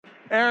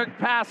Eric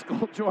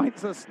Paschall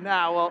joins us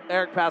now. Well,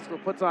 Eric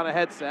Paschall puts on a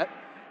headset.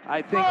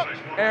 I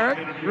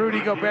think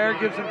Rudy Gobert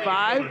gives him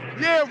 5.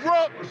 Yeah,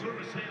 Rook.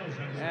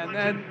 And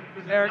then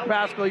Eric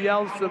Paschall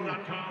yells some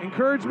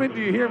encouragement.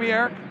 Do you hear me,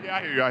 Eric? Yeah,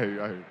 I hear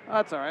you.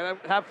 That's all right.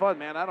 Have fun,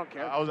 man. I don't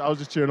care. I was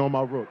just cheering on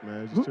my Rook,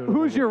 man.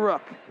 Who's your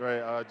Rook?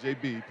 Right,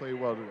 JB. He played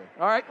well today.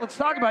 All right, let's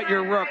talk about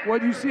your Rook.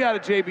 What did you see out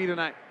of JB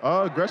tonight?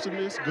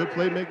 Aggressiveness, good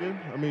playmaking.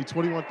 I mean,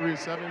 21, 3, and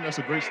 7. That's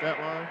a great stat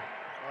line.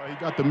 He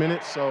got the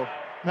minutes, so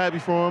I'm happy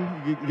for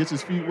him. He gets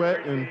his feet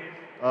wet, and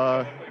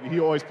he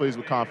always plays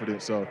with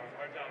confidence. So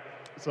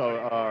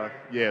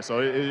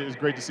it's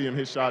great to see him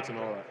hit shots and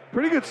all that.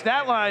 Pretty good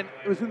stat line.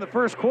 It was in the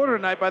first quarter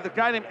tonight by the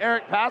guy named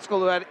Eric Paschall,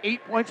 who had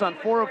 8 points on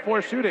 4 of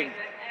 4 shooting.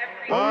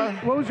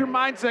 What was your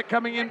mindset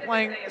coming in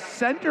playing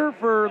center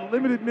for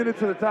limited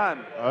minutes at a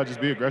time?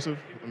 Just be aggressive.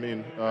 I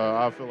mean,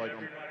 I feel like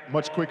I'm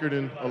much quicker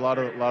than a lot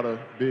of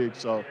bigs,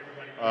 so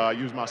I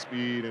use my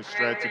speed and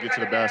strength to get to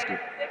the basket.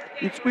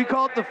 We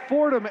call it the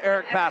Fordham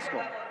Eric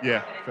Paschall.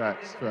 Yeah,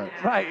 facts.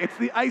 Right, it's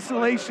the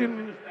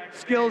isolation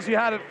skills you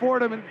had at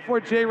Fordham, and before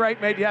Jay Wright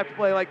made you have to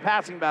play like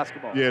passing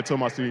basketball. Yeah, until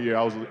my senior year,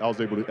 I was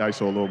able to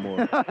ISO a little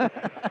more.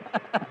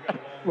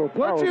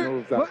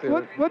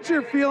 What's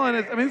your feeling?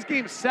 I mean, this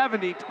game's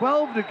 70,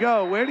 12 to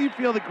go. Where do you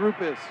feel the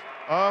group is?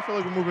 I feel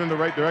like we're moving in the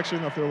right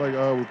direction. I feel like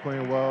we're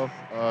playing well.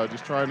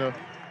 Just trying to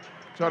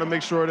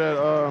make sure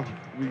that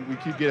we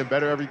keep getting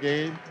better every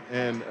game,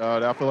 and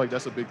I feel like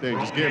that's a big thing.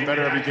 Just getting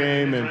better every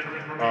game and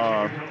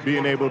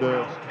being able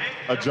to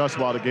adjust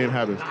while the game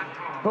happens.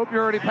 Hope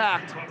you're already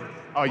packed.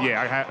 Oh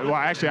yeah,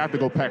 I actually have to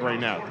go pack right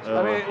now.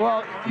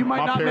 You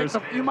might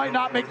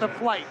not make the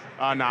flight.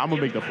 I'm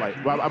gonna make the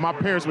flight. Well, my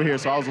parents were here,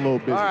 so I was a little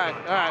busy. All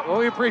right. Well,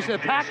 we appreciate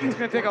it. Packing's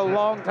gonna take a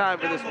long time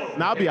for this one.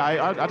 Now I'll be all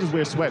right. I just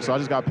wear sweats, so I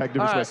just gotta pack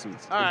different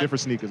sweatsuits,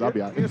 different sneakers. I'll be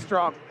all right. You're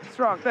strong.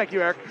 Thank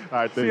you, Eric. All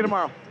right, see you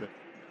tomorrow.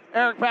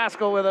 Eric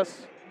Paschall with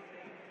us.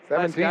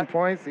 17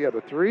 points. He had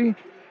a 3.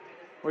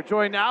 We're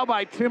joined now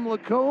by Tim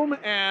LaComb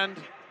and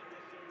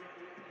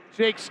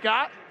Jake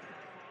Scott.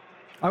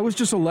 I was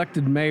just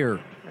elected mayor.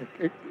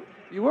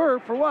 You were?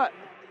 For what?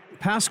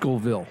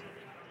 Paschallville.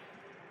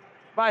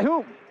 By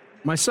whom?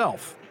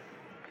 Myself.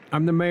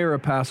 I'm the mayor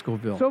of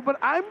Paschallville. But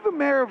I'm the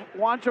mayor of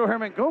Juancho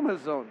Herman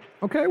Gomez zone.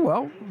 Okay,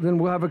 well, then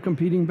we'll have a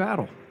competing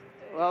battle.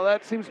 Well,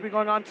 that seems to be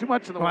going on too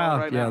much in the world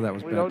right now. Yeah, that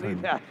was We bad don't timing.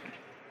 need that.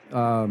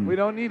 We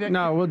don't need it.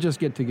 No, we'll just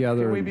get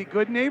together. Can we be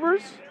good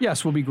neighbors?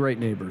 Yes, we'll be great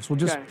neighbors. We'll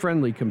just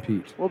friendly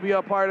compete. We'll be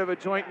a part of a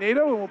joint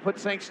NATO, and we'll put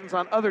sanctions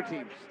on other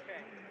teams.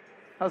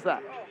 How's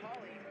that?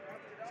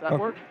 Does that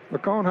work?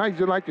 LaComb, how did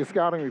you like your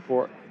scouting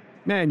report?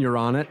 Man, you're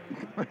on it.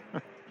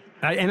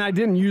 I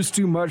didn't use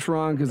too much,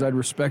 Ron, because I'd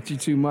respect you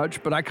too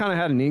much, but I kind of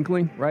had an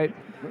inkling, right?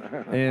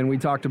 And we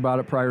talked about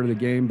it prior to the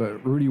game,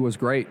 but Rudy was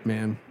great,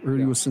 man.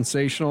 Rudy was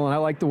sensational, and I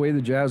like the way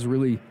the Jazz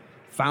really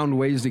found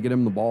ways to get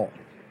him the ball.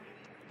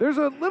 There's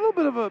a little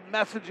bit of a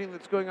messaging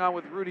that's going on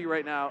with Rudy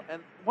right now,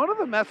 and one of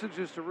the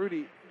messages to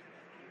Rudy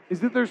is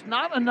that there's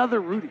not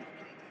another Rudy.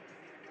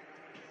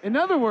 In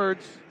other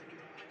words,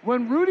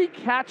 when Rudy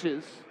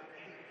catches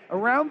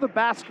around the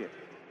basket,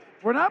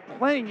 we're not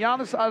playing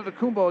Giannis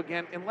Antetokounmpo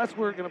again unless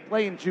we're going to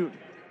play in June.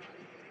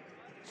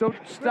 So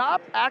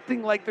stop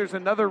acting like there's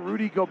another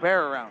Rudy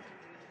Gobert around.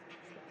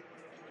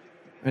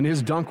 And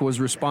his dunk was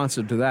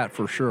responsive to that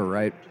for sure,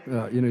 right?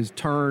 He's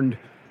turned,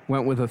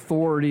 went with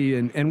authority,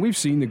 and we've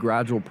seen the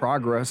gradual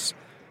progress,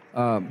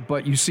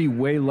 but you see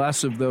way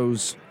less of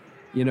those,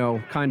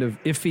 kind of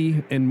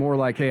iffy and more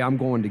like, hey, I'm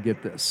going to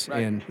get this.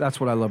 Right. And that's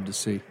what I love to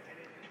see.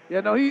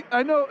 Yeah, no,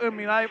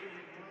 I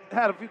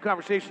had a few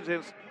conversations,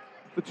 and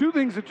the two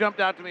things that jumped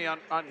out to me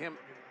on him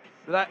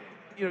that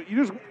you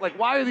just like,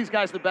 why are these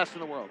guys the best in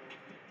the world?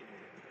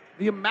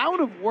 The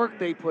amount of work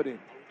they put in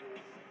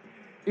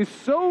is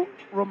so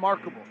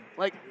remarkable.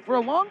 Like, for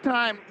a long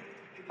time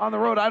on the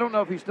road, I don't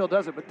know if he still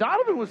does it, but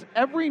Donovan was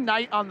every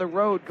night on the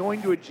road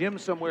going to a gym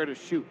somewhere to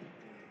shoot.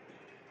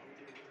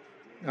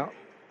 No.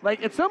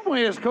 Like, at some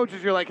point as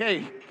coaches, you're like,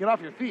 hey, get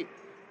off your feet.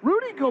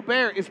 Rudy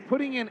Gobert is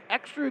putting in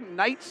extra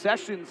night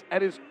sessions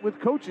with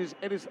coaches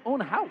at his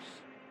own house.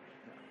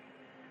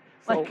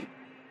 Like,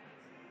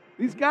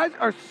 these guys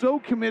are so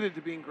committed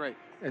to being great.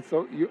 And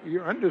so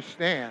you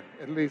understand,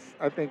 at least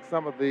I think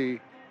some of the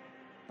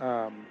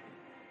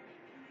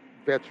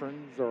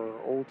veterans or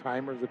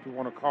old-timers, if you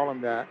want to call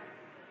them that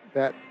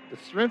the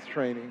strength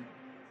training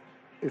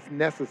is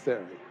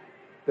necessary,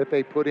 that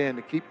they put in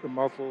to keep the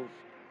muscles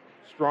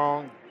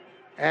strong,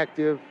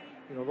 active,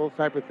 those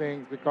type of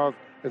things, because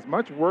as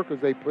much work as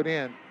they put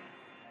in,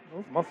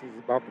 those muscles are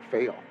about to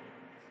fail,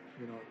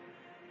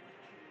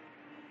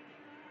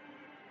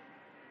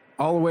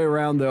 All the way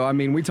around, though, I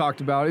mean, we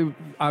talked about it,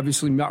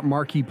 obviously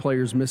marquee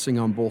players missing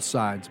on both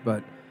sides,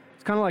 but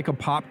it's kind of like a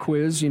pop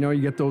quiz. You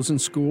get those in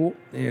school,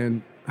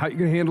 and how you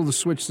going to handle the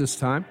switch this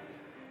time.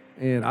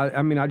 And,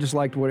 I just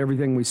liked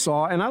everything we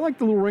saw, and I like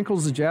the little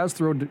wrinkles the Jazz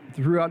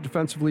threw out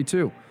defensively,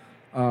 too.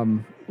 A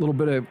little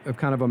bit of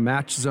kind of a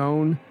match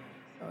zone,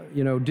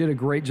 did a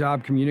great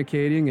job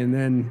communicating, and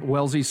then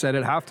Wellesley said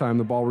at halftime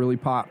the ball really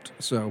popped.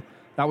 So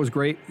that was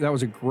great. That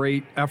was a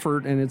great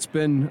effort, and it's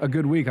been a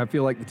good week. I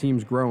feel like the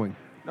team's growing.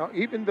 Now,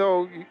 even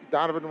though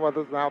Donovan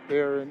wasn't out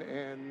there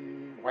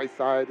and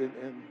Whiteside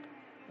and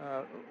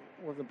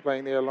wasn't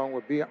playing there along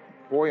with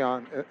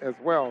Boyan as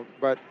well,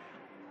 but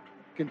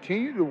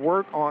continue to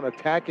work on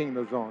attacking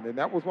the zone. And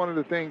that was one of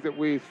the things that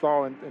we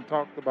saw and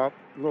talked about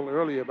a little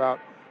earlier about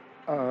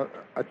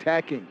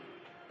attacking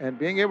and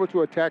being able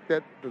to attack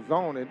the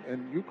zone.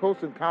 And you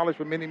coached in college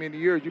for many, many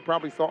years. You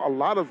probably saw a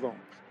lot of zones.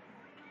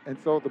 And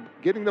so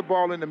getting the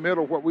ball in the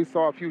middle, what we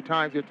saw a few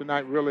times here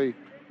tonight really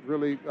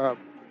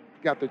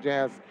got the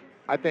Jazz,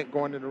 I think,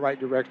 going in the right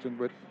direction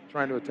with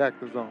trying to attack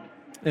the zone.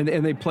 And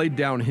they played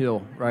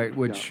downhill, right?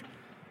 Which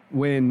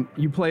when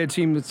you play a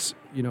team that's,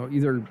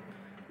 either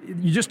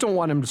you just don't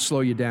want them to slow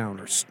you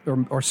down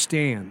or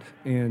stand.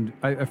 And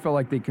I felt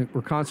like they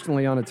were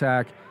constantly on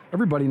attack.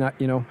 Everybody had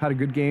a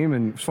good game,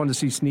 and it was fun to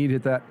see Snead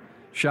hit that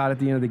shot at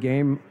the end of the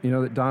game,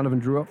 that Donovan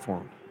drew up for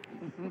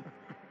him.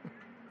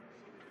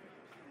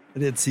 I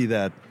did see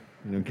that,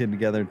 getting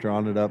together,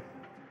 drawing it up.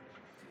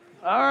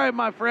 All right,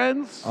 my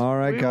friends. All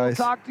right, guys. We will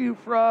talk to you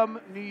from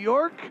New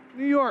York,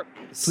 New York.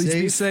 Please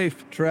be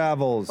safe.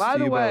 Travels. By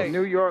the way,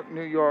 New York,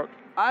 New York.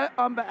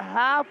 On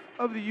behalf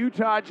of the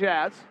Utah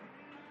Jazz,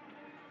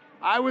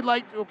 I would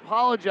like to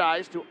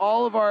apologize to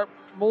all of our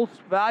most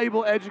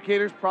valuable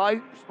educators,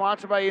 probably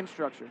sponsored by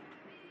Instructure,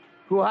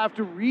 who will have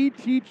to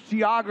reteach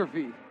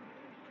geography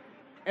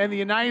and the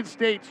United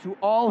States to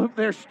all of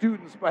their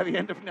students by the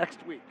end of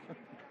next week.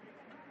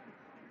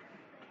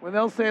 When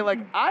they'll say, I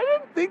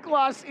didn't think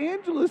Los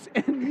Angeles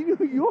and New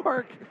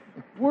York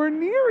were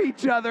near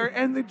each other,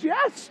 and the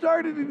Jazz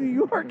started in New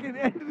York and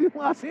ended in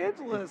Los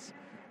Angeles.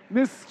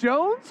 Miss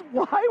Jones,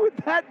 why would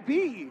that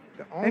be?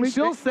 And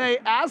she'll say,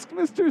 ask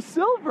Mr.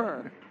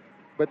 Silver.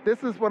 But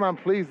this is what I'm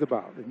pleased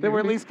about. They were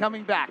at least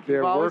coming back.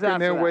 They're working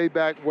their way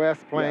back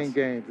west playing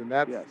games, and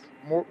that's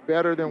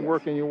better than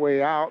working your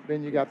way out.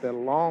 Then you got that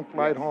long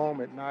flight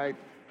home at night,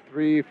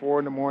 3, 4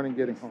 in the morning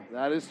getting home.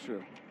 That is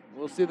true.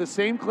 We'll see the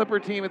same Clipper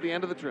team at the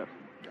end of the trip.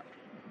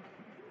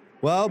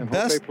 Well, and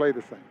hope they play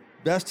the same.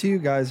 Best to you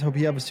guys. Hope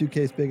you have a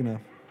suitcase big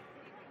enough.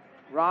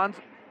 Ron's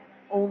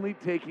only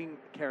taking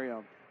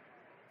carry-on.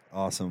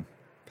 Awesome.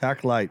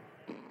 Pack light.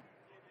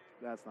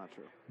 That's not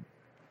true.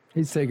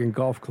 He's taking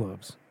golf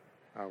clubs.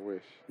 I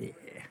wish. Yeah.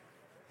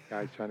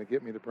 Guy's trying to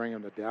get me to bring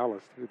him to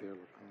Dallas, too, there.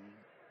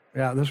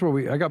 Yeah, that's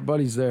where I got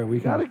buddies there. We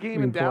got a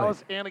game in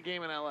Dallas and a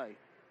game in L.A.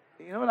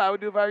 You know what I would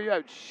do if I were you? I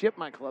would ship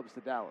my clubs to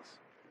Dallas.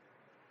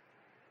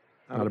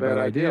 Not a bad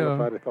idea if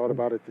I'd have thought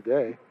about it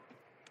today.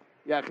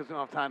 Yeah, because we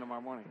don't have time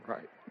tomorrow morning.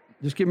 Right.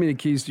 Just give me the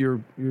keys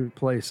to your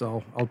place.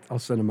 I'll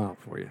send them out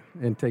for you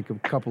and take a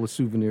couple of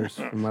souvenirs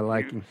from my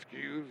liking.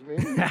 Excuse me.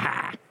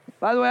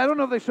 By the way, I don't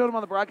know if they showed him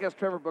on the broadcast.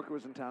 Trevor Booker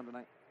was in town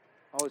tonight.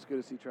 Always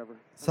good to see Trevor.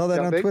 Saw that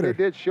on Twitter.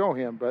 They did show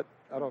him, but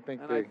I don't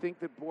think I think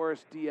that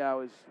Boris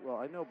Diaw is,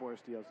 I know Boris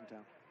Diaw's in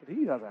town, but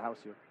he has a house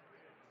here.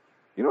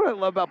 You know what I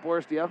love about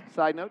Boris Diaw?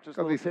 Side note, just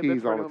a little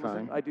tidbit for anyone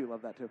listening. I do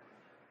love that too.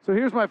 So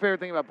here's my favorite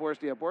thing about Boris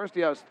Diaw. Boris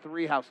Diaw has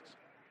 3 houses.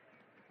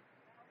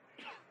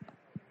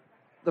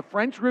 The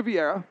French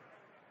Riviera,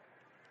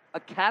 a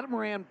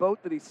catamaran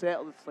boat that he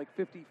sails, it's like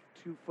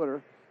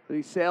 52-footer, that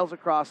he sails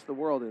across the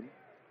world in,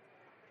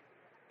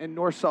 and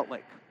North Salt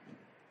Lake.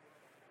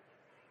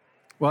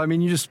 Well, I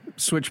mean, you just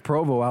switch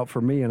Provo out for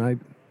me, and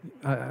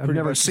I've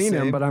never seen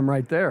him, but I'm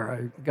right there.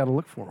 I got to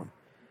look for him.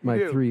 My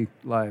 3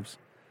 lives.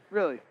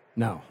 Really?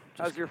 No.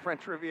 How's your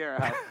French Riviera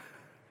house?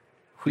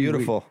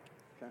 Beautiful.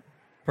 Okay.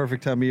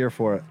 Perfect time of year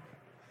for it.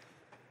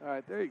 All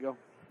right, there you go.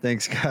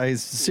 Thanks,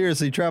 guys.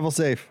 Seriously, travel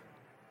safe.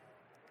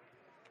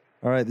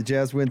 All right, the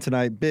Jazz win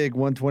tonight. Big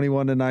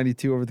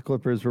 121-92 over the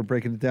Clippers. We're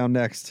breaking it down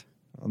next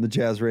on the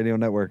Jazz Radio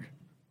Network.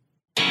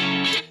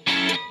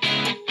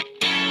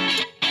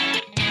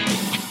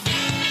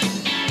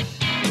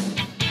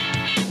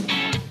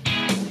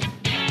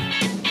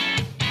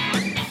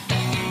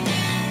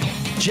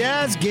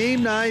 Jazz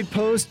Game Night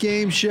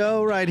post-game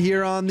show right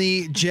here on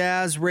the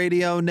Jazz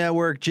Radio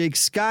Network. Jake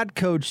Scott,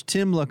 Coach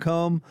Tim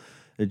LaComb.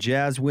 The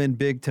Jazz win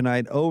big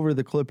tonight over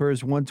the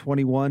Clippers,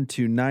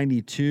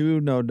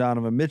 121-92. No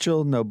Donovan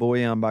Mitchell, no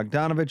Bojan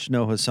Bogdanovic,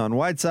 no Hassan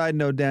Whiteside,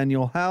 no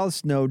Daniel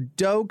House, no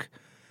Doak,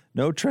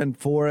 no Trent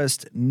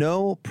Forrest.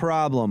 No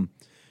problem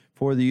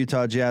for the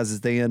Utah Jazz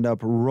as they end up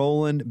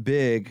rolling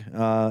big.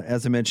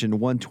 As I mentioned,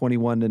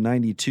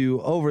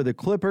 121-92 over the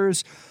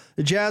Clippers.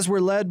 The Jazz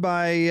were led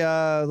by,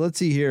 let's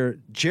see here,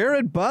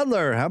 Jared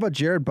Butler. How about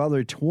Jared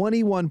Butler?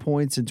 21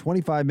 points in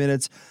 25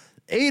 minutes.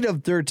 8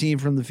 of 13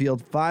 from the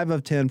field, 5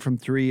 of 10 from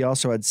 3.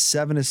 Also had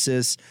 7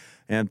 assists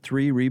and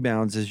 3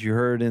 rebounds, as you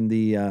heard in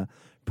the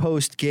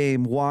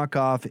post-game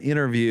walk-off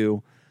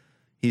interview.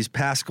 He's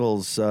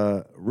Paschall's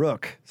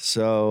rook.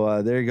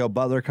 So there you go.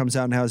 Butler comes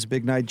out and has a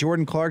big night.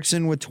 Jordan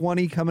Clarkson with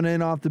 20 coming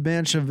in off the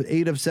bench of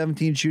 8 of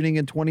 17 shooting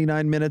in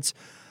 29 minutes.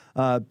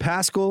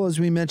 Paschall, as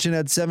we mentioned,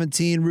 had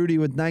 17. Rudy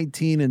with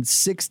 19 and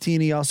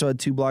 16. He also had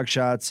 2 block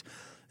shots.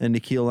 And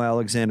Nickeil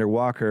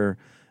Alexander-Walker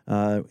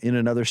in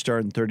another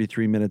start in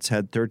 33 minutes,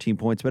 had 13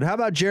 points. But how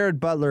about Jared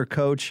Butler,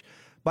 Coach?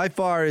 by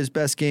far his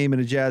best game in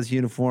a Jazz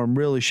uniform.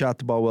 Really shot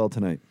the ball well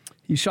tonight.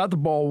 He shot the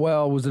ball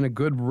well, was in a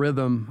good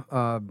rhythm,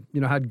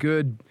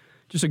 had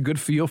just a good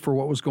feel for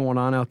what was going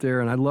on out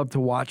there. And I love to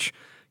watch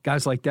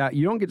guys like that.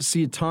 You don't get to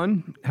see a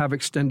ton have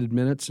extended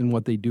minutes and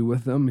what they do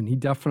with them. And he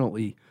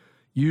definitely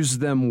used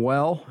them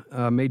well,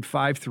 made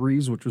 5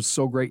 threes, which was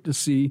so great to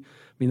see.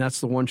 I mean, that's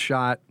the one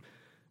shot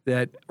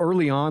that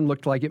early on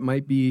looked like it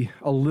might be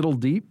a little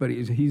deep, but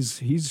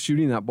he's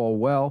shooting that ball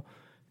well.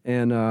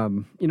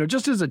 And,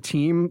 just as a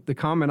team, the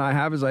comment I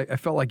have is I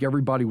felt like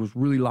everybody was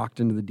really locked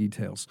into the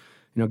details.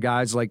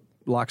 Guys like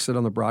Locke said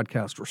on the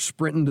broadcast were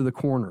sprinting to the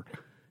corner,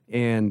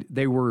 and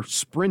they were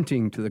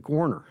sprinting to the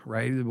corner,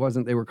 right? It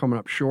wasn't they were coming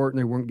up short and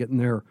they weren't getting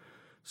there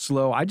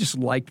slow. I just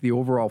liked the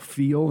overall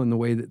feel and the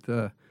way that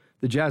the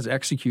Jazz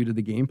executed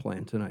the game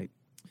plan tonight.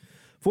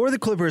 For the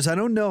Clippers, I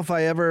don't know if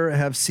I ever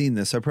have seen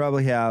this. I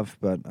probably have,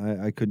 but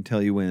I couldn't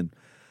tell you when.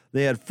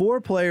 They had 4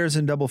 players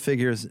in double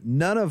figures,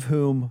 none of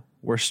whom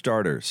were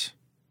starters.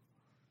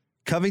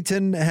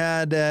 Covington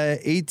had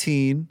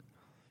 18.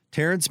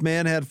 Terrence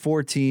Mann had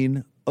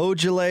 14.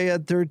 Ojale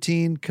had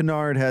 13.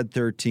 Kennard had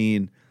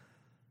 13.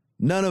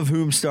 None of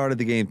whom started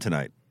the game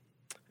tonight.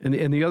 And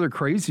the other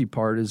crazy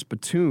part is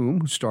Batum,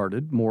 who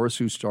started, Morris,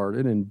 who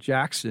started, and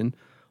Jackson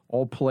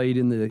all played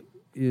in the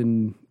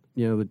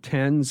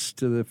 10s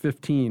to the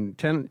 15.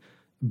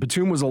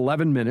 Batum was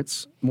 11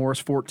 minutes, Morris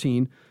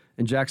 14,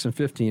 and Jackson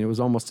 15. It was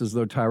almost as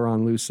though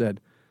Tyronn Lue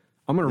said,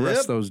 I'm going to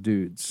rest those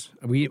dudes.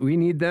 We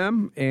need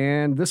them,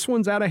 and this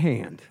one's out of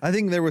hand. I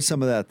think there was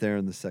some of that there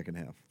in the second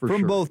half.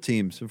 From both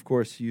teams. Of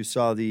course, you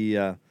saw the,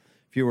 if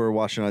you were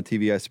watching on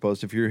TV, I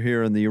suppose, if you're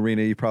here in the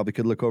arena, you probably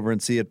could look over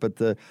and see it, but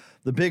the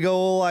big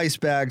old ice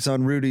bags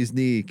on Rudy's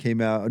knees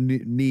came out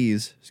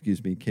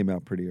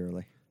pretty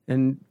early.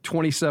 And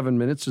 27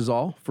 minutes is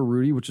all for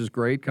Rudy, which is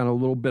great, kind of a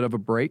little bit of a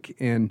break,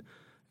 and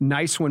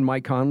nice when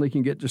Mike Conley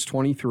can get just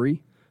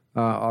 23.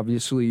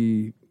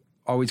 Obviously,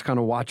 always kind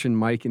of watching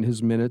Mike and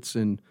his minutes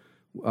and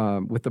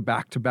with the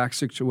back-to-back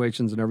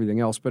situations and everything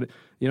else. But,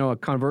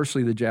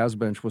 conversely, the Jazz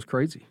bench was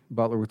crazy.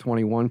 Butler with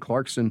 21,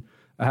 Clarkson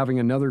having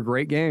another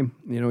great game.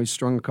 He's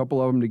strung a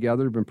couple of them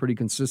together, been pretty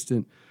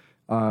consistent.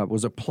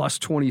 Was a plus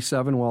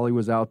 27 while he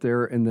was out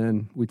there. And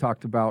then we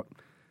talked about,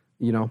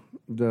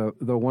 the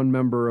one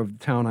member of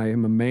the town I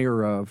am a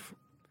mayor of,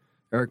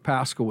 Eric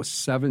Paschall, was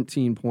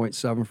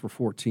 17.7 for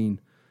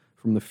 14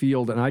 from the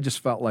field. And I just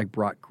felt like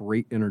brought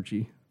great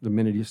energy the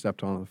minute he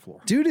stepped onto the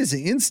floor. Dude is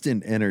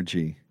instant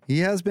energy. He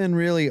has been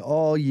really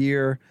all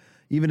year.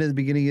 Even at the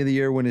beginning of the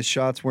year when his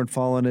shots weren't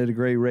falling at a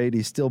great rate,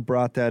 he still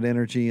brought that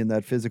energy and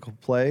that physical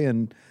play.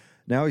 And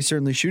now he's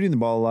certainly shooting the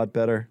ball a lot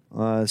better.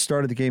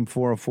 Started the game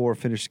 4 of 4,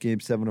 finished the game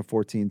 7 of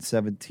 14,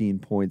 17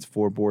 points,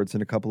 4 boards,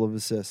 and a couple of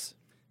assists.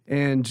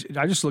 And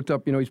I just looked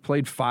up, he's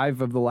played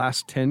 5 of the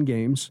last 10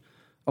 games,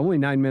 only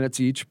 9 minutes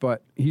each,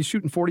 but he's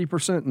shooting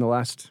 40% in the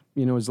last,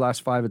 his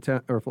last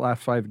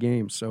 5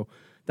 games. So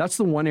that's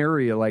the one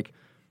area, like,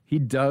 he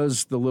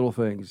does the little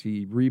things.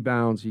 He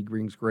rebounds. He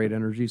brings great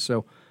energy.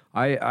 So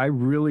I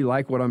really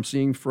like what I'm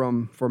seeing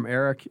from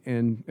Eric.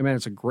 And, man,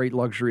 it's a great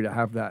luxury to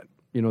have that,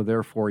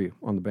 there for you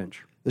on the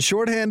bench. The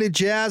shorthanded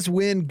Jazz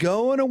win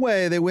going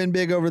away. They win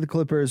big over the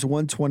Clippers,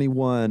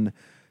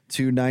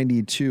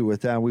 121-92.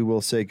 With that, we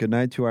will say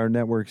goodnight to our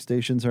network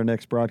stations. Our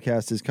next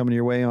broadcast is coming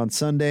your way on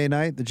Sunday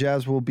night. The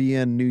Jazz will be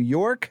in New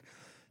York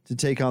to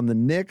take on the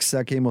Knicks.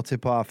 That game will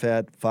tip off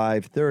at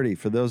 5:30.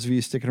 For those of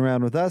you sticking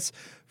around with us,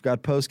 we've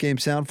got post-game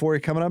sound for you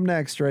coming up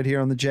next right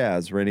here on the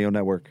Jazz Radio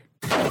Network.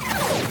 3, 2,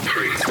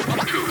 1.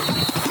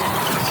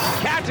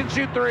 Catch and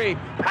shoot 3.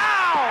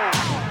 Pow!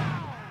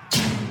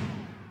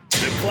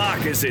 The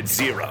clock is at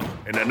 0,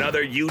 and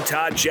another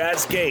Utah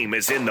Jazz game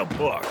is in the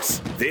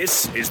books.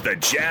 This is the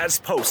Jazz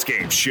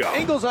postgame show.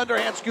 Ingles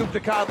underhand scoop to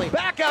Conley.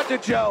 Back out to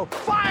Joe.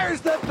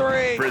 Fires the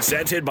 3.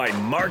 Presented by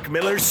Mark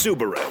Miller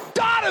Subaru.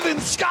 Donovan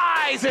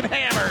skies and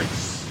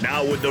hammers.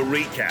 Now with the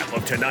recap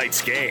of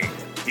tonight's game,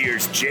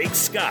 here's Jake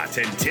Scott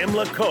and Tim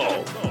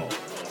LaComb.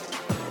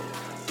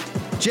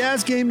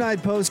 Jazz Game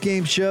Night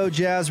Post-Game Show,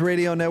 Jazz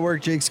Radio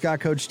Network. Jake Scott,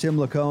 Coach Tim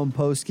LaComb.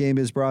 Post-game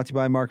is brought to you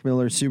by Mark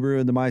Miller Subaru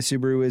and the My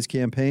Subaru Is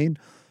campaign.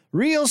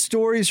 Real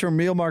stories from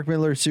real Mark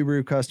Miller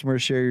Subaru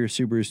customers. Share your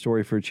Subaru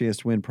story for a chance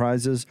to win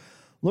prizes.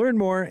 Learn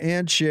more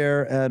and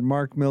share at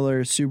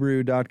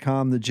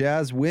markmillersubaru.com. The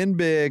Jazz win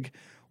big,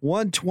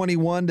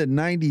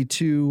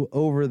 121-92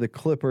 over the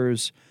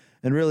Clippers.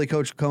 And really,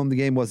 Coach LaComb, the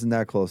game wasn't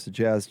that close. The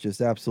Jazz just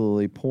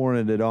absolutely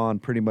pouring it on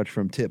pretty much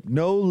from tip.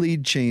 No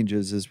lead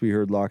changes, as we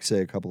heard Locke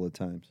say a couple of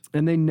times.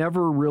 And they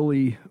never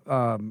really,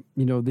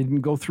 they didn't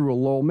go through a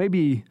lull.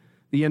 Maybe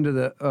the end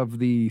of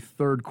the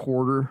third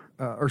quarter,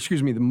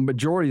 the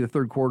majority of the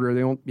third quarter,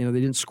 they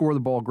didn't score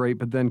the ball great,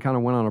 but then kind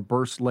of went on a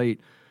burst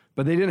late.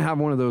 But they didn't have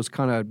one of those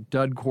kind of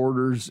dud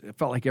quarters. It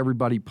felt like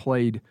everybody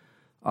played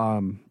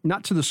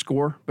not to the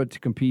score, but to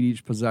compete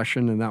each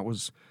possession, and that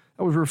was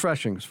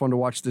refreshing. It was fun to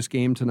watch this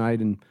game tonight,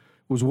 and it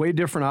was way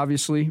different,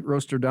 obviously.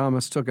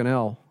 Rosterdamus took an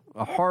L,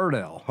 a hard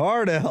L.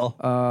 Hard L.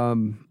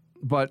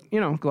 But,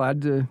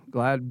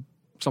 glad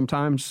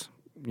sometimes,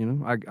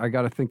 I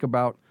got to think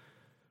about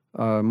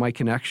my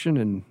connection,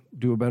 and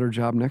do a better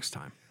job next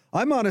time.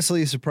 I'm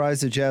honestly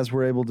surprised the Jazz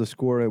were able to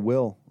score at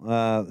will.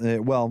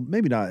 Well,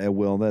 maybe not at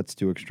will. That's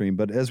too extreme.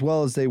 But as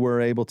well as they were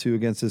able to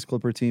against this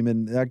Clipper team,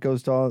 and that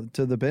goes to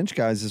the bench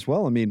guys as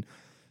well. I mean,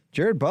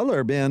 Jared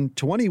Butler, man,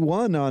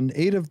 21 on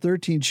 8 of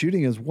 13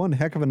 shooting is one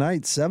heck of a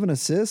night. 7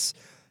 assists.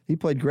 He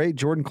played great.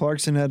 Jordan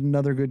Clarkson had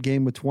another good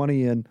game with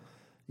 20. And,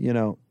 you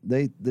know,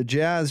 the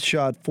Jazz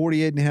shot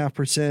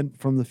 48.5%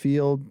 from the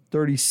field,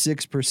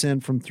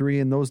 36% from three,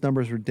 and those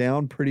numbers were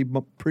down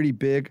pretty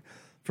big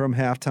from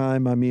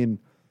halftime. I mean,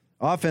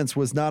 offense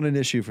was not an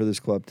issue for this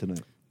club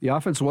tonight. The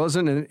offense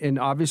wasn't, and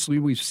obviously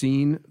we've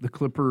seen the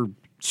Clipper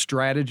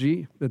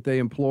strategy that they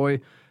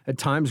employ at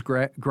times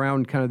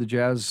ground kind of the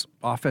Jazz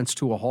offense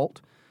to a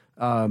halt.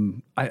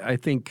 I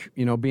think,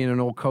 you know, being an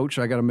old coach,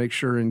 I got to make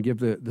sure and give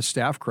the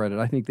staff credit.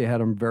 I think they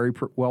had them very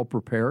well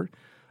prepared.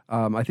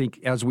 I think,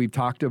 as we've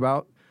talked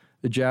about,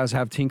 the Jazz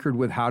have tinkered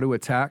with how to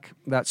attack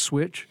that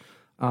switch.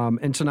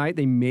 And tonight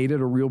they made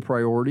it a real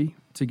priority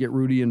to get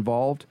Rudy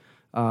involved.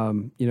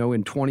 You know,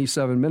 in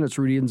 27 minutes,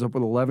 Rudy ends up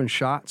with 11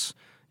 shots.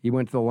 He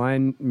went to the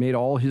line, made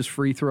all his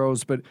free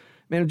throws. But,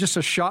 man, just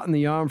a shot in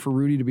the arm for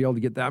Rudy to be able to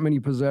get that many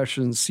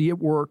possessions, see it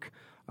work,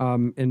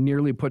 and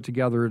nearly put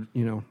together,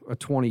 you know, a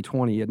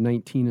 20-20 at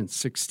 19 and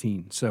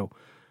 16. So,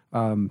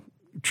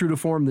 true to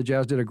form, the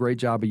Jazz did a great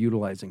job of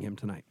utilizing him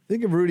tonight. I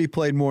think if Rudy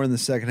played more in the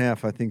second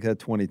half, I think that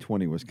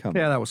 20-20 was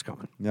coming. Yeah, that was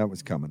coming. That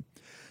was coming.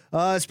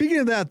 Speaking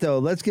of that, though,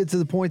 let's get to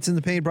the points in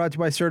the paint brought to you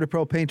by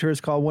CertaPro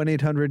Painters. Call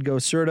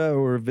 1-800-GO-CERTA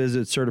or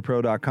visit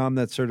CertaPro.com.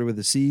 That's Certa with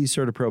a C.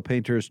 CertaPro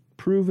Painters,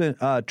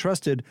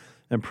 trusted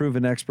and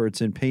proven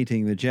experts in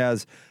painting. The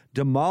Jazz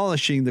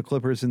demolishing the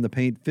Clippers in the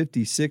paint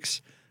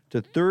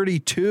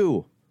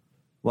 56-32.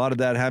 A lot of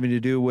that having to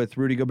do with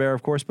Rudy Gobert,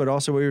 of course, but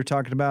also what you were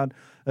talking about,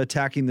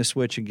 attacking the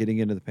switch and getting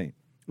into the paint.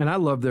 And I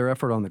love their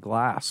effort on the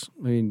glass.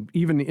 I mean,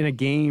 even in a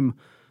game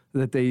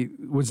that they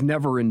was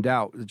never in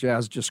doubt, the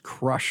Jazz just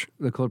crush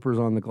the Clippers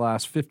on the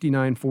glass,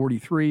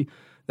 59-43.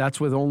 That's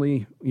with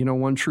only, you know,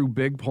 one true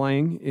big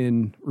playing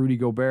in Rudy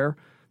Gobert,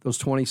 those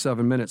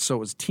 27 minutes. So it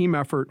was team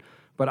effort,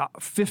 but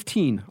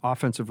 15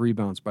 offensive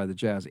rebounds by the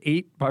Jazz,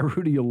 8 by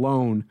Rudy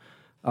alone.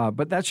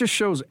 But that just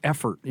shows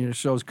effort. It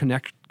shows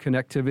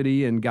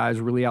connectivity and guys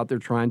really out there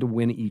trying to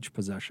win each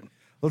possession.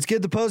 Let's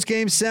get the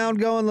post-game sound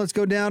going. Let's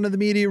go down to the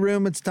media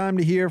room. It's time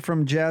to hear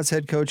from Jazz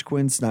head coach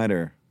Quin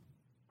Snyder.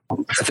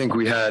 I think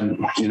we had,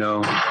 you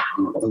know,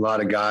 a lot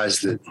of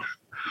guys that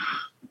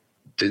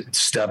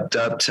stepped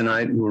up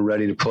tonight and were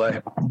ready to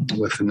play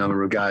with a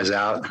number of guys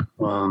out.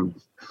 And,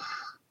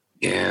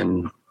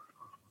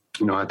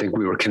 you know, I think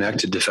we were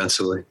connected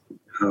defensively.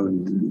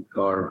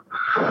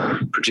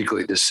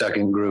 Particularly the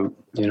second group,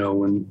 you know,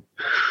 when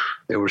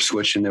they were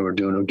switching, they were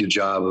doing a good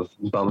job of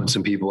bumming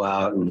some people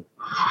out, and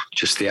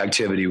just the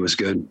activity was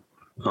good.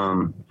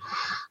 You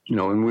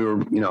know, and we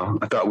were, you know,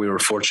 I thought we were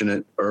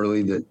fortunate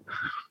early that,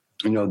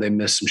 you know, they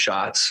missed some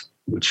shots,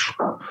 which,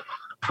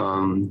 you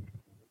know,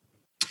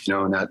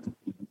 and that,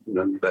 you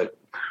know, but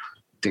I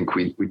think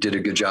we did a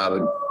good job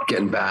of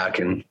getting back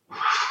and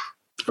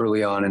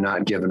early on and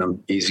not giving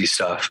them easy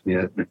stuff.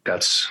 You know,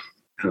 that's,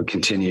 you know,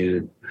 continue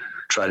to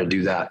try to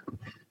do that.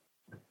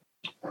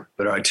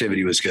 But our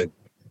activity was good.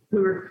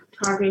 We were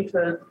talking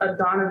to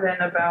Donovan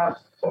about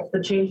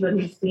the change that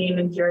he's seen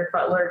in Jared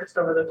Butler just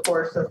over the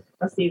course of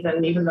a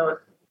season, even though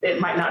it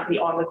might not be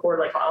on the court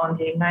like on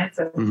game nights.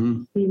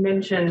 And he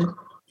mentioned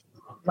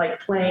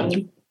like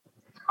playing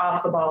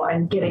off the ball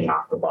and getting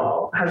off the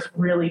ball has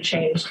really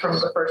changed from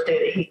the first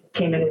day that he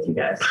came in with you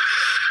guys.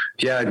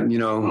 Yeah, you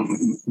know,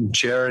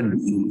 Jared,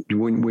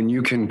 when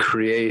you can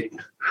create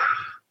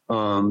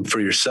for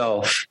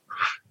yourself,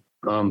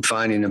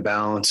 finding a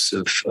balance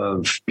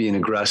of being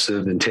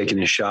aggressive and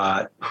taking a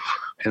shot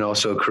and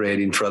also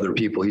creating for other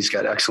people. He's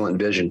got excellent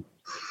vision.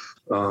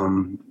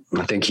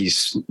 I think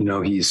he's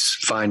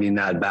finding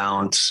that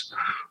balance,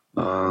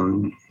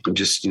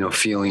 just, you know,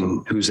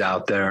 feeling who's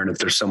out there and if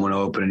there's someone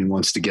open and he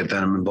wants to get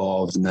them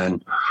involved, and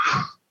then,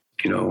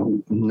 you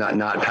know,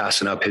 not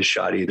passing up his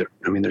shot either.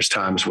 I mean, there's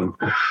times when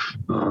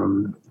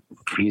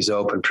he's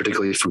open,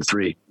 particularly from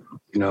three,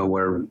 you know,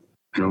 where,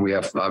 you know, we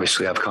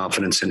obviously have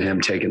confidence in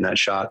him taking that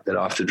shot, that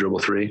off the dribble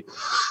three.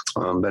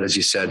 But as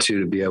you said too,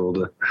 to be able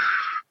to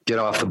get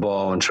off the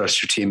ball and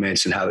trust your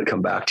teammates and have it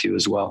come back to you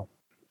as well.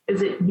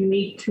 Is it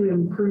unique to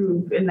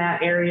improve in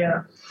that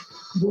area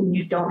when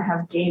you don't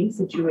have game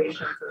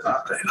situations?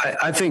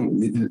 I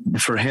think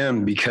for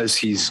him, because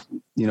he's,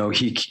 you know,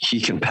 he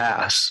can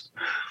pass.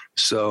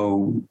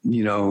 So,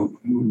 you know,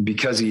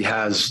 because he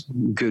has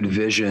good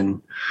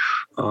vision,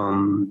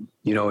 you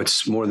know,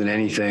 it's more than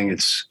anything,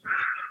 it's,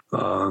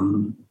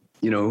 you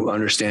know,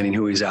 understanding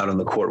who he's out on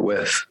the court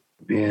with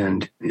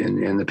and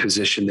the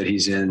position that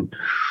he's in,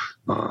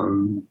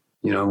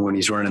 you know, when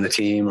he's running the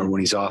team or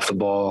when he's off the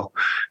ball.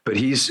 But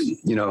he's,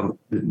 you know,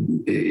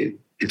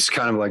 it's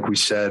kind of like we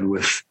said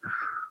with,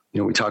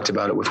 you know, we talked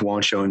about it with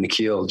Juancho and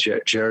Nikhil.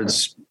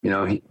 Jared's, you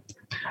know, he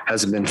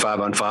hasn't been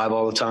 5-on-5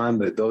 all the time,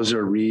 but those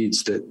are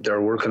reads that they're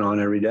working on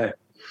every day.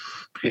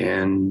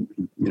 And,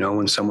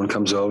 when someone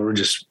comes over,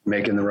 just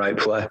making the right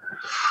play.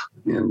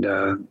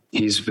 And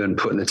he's been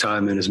putting the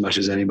time in as much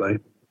as anybody.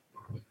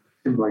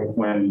 Seems like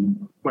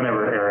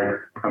whenever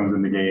Eric comes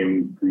in the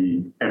game,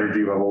 the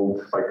energy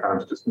level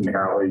kind of just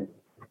inherently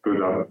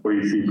goes up. What do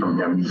you see from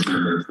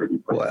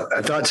him? Well,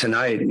 I thought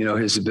tonight,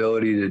 his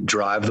ability to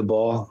drive the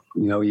ball,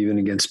 even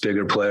against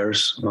bigger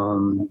players.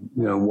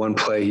 One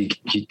play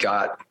he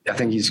got, I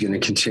think he's going to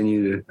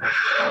continue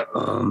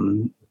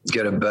to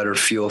get a better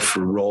feel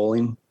for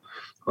rolling.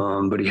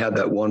 But he had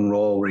that one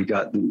roll where he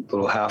got the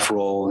little half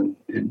roll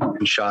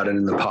and shot it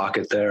in the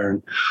pocket there.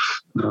 And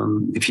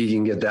if he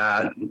can get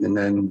that, and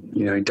then,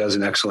 he does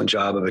an excellent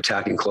job of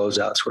attacking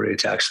closeouts where he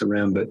attacks the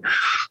rim. But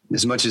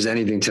as much as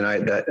anything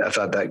tonight, that I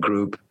thought that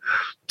group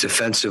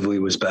defensively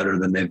was better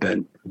than they've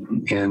been.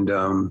 And,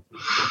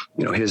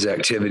 his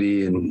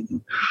activity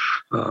and,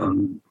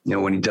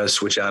 when he does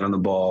switch out on the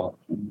ball,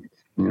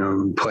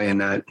 playing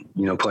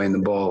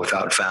the ball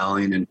without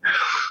fouling and,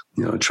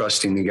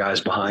 trusting the guys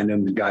behind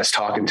him, the guys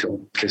talking to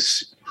him,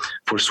 because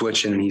if we're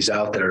switching and he's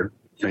out there,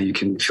 you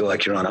can feel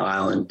like you're on an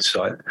island.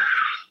 So I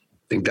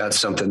think that's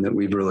something that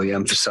we've really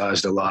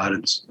emphasized a lot.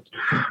 It's,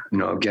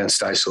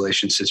 against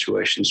isolation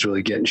situations,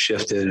 really getting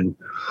shifted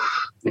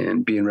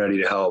and being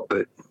ready to help.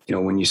 But,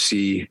 when you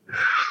see,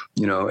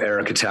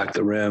 Eric attack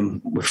the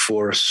rim with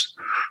force,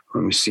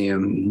 when you see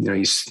him,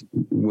 he's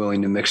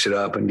willing to mix it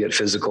up and get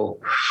physical.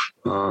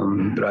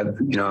 But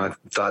I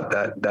thought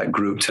that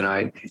group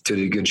tonight did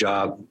a good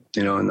job,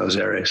 in those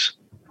areas.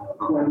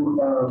 When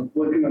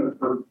looking at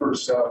the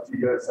first half,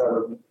 you guys had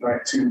a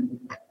 9-2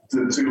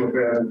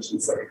 advantage in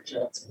second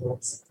chance.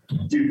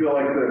 Do you feel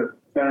like the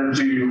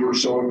energy you were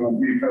showing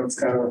on defense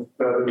kind of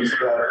fed into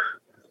that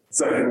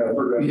second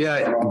effort?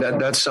 Yeah,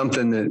 that's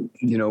something that,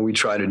 we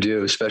try to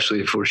do,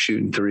 especially if we're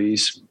shooting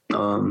threes.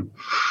 And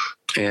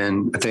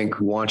I think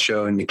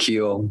Juancho and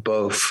Nikhil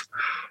both,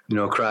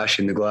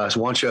 crashing the glass.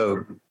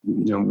 Juancho,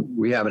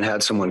 we haven't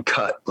had someone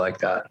cut like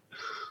that,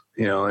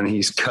 and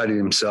he's cutting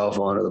himself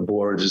onto the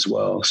boards as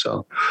well.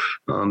 So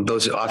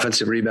those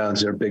offensive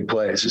rebounds are big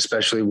plays,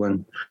 especially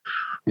when,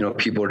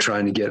 people are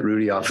trying to get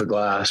Rudy off the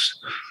glass.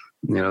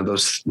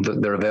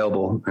 They're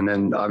available. And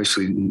then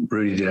obviously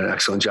Rudy did an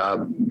excellent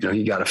job.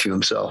 He got a few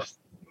himself.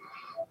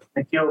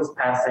 Nikhil's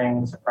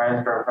passing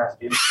surprised or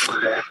impressed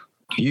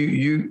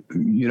you?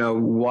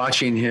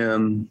 Watching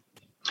him,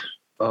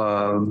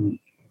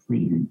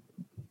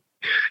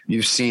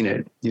 you've seen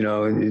it,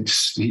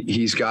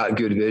 he's got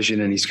good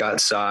vision and he's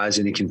got size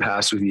and he can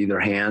pass with either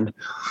hand.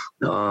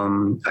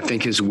 I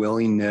think his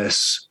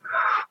willingness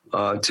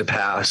to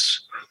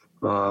pass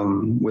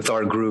with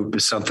our group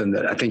is something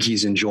that I think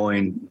he's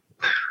enjoying.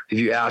 If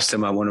you asked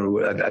him,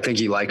 I think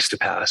he likes to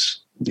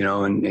pass,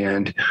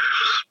 and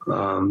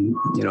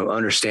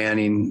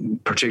understanding,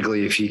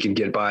 particularly if he can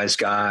get by his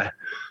guy,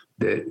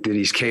 that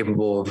he's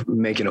capable of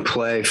making a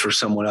play for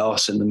someone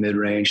else in the mid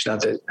range.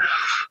 Not that,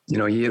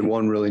 he had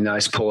one really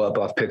nice pull up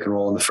off pick and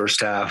roll in the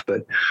first half,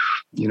 but,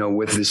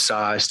 with his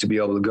size to be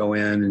able to go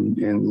in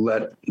and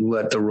let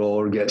the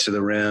roller get to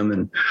the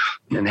rim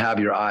and have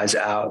your eyes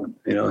out,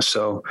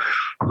 so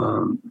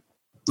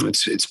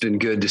it's been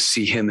good to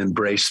see him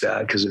embrace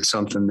that, because it's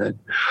something that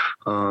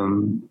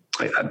I'm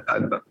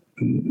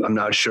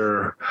not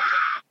sure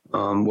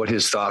what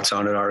his thoughts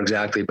on it are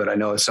exactly, but I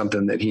know it's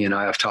something that he and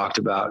I have talked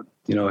about,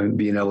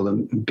 being able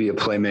to be a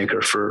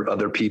playmaker for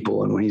other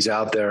people. And when he's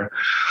out there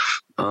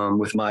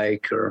with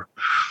Mike or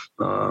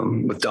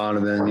with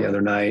Donovan the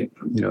other night,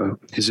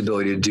 his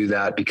ability to do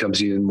that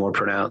becomes even more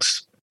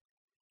pronounced.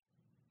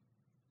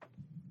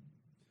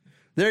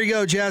 There you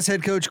go, Jazz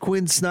head coach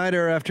Quin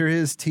Snyder after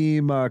his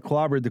team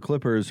clobbered the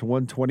Clippers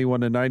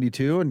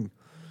 121-92, and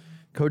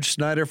Coach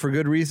Snyder, for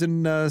good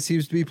reason,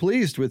 seems to be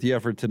pleased with the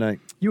effort tonight.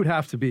 You would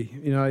have to be.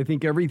 I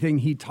think everything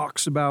he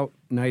talks about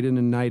night in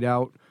and night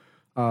out,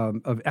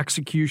 of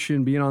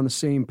execution, being on the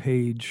same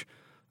page,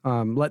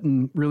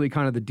 letting really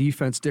kind of the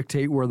defense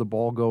dictate where the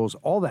ball goes,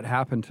 all that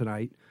happened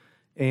tonight.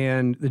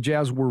 And the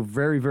Jazz were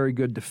very, very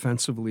good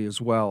defensively as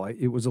well.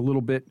 It was a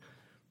little bit,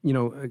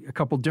 a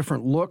couple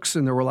different looks,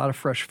 and there were a lot of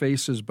fresh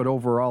faces. But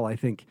overall, I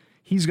think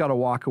he's got to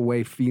walk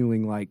away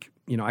feeling like,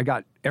 I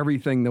got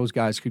everything those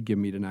guys could give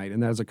me tonight.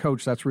 And as a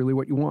coach, that's really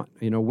what you want,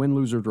 win,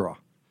 lose, or draw.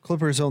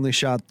 Clippers only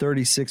shot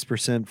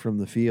 36% from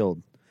the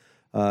field,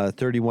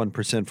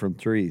 31% from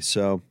three.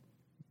 So,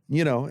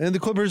 and the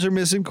Clippers are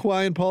missing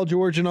Kawhi and Paul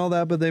George and all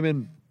that, but they've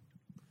been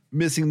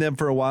missing them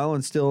for a while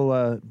and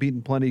still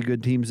beating plenty of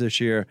good teams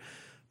this year.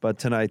 But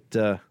tonight,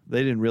 they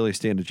didn't really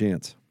stand a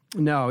chance.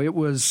 No, it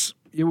was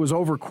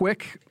over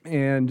quick.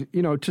 And,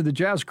 to the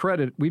Jazz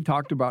credit, we've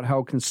talked about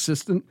how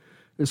consistent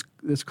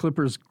this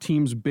Clippers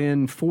team's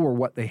been for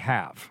what they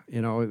have.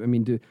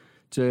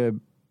 To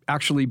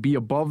actually be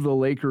above the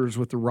Lakers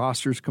with the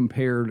rosters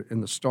compared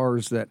and the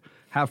stars that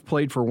have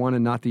played for one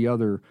and not the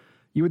other,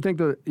 you would think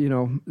that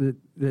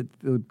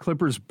the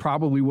Clippers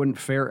probably wouldn't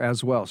fare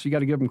as well. So you got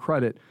to give them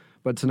credit.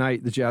 But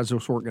tonight, the Jazz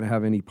just weren't going to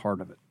have any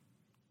part of it.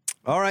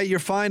 All right, your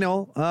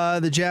final.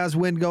 The Jazz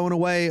win going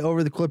away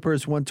over the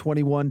Clippers,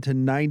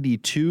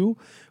 121-92.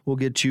 We'll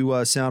get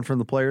you sound from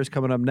the players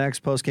coming up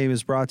next. Postgame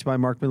is brought to you by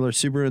Mark Miller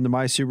Subaru and the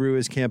My Subaru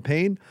Is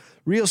campaign.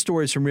 Real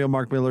stories from real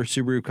Mark Miller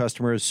Subaru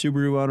customers.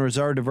 Subaru owners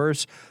are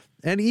diverse,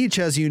 and each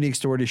has a unique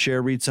story to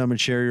share. Read some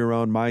and share your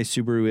own.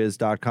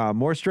 MySubaruIs.com.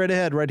 More straight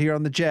ahead right here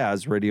on the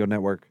Jazz Radio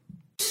Network.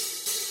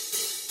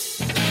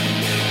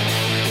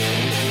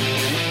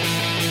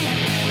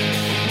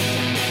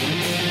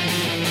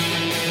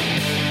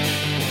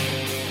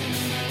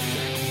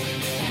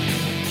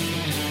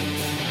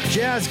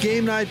 Jazz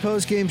Game Night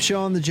Postgame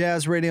Show on the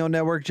Jazz Radio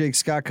Network. Jake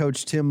Scott,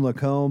 Coach Tim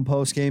LaComb.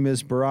 Postgame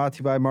is brought to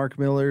you by Mark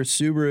Miller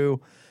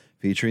Subaru,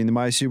 featuring the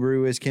My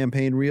Subaru Is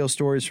campaign. Real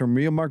stories from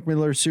real Mark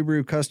Miller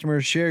Subaru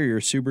customers. Share your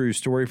Subaru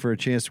story for a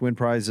chance to win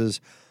prizes.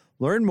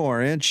 Learn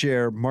more and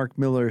share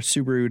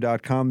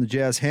markmillersubaru.com. The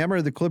Jazz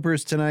hammer the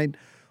Clippers tonight,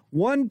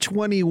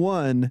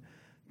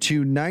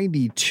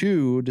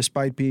 121-92,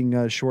 despite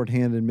being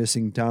shorthanded,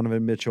 missing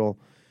Donovan Mitchell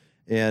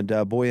and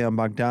Bojan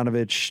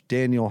Bogdanovic,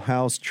 Daniel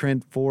House,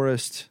 Trent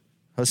Forrest,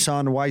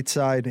 Hassan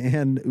Whiteside,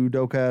 and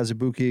Udoka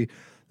Azubuike.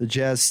 The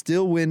Jazz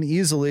still win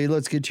easily.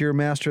 Let's get to your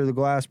Master of the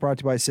Glass, brought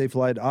to you by Safe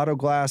Light Auto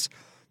Glass,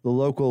 the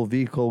local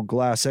vehicle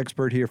glass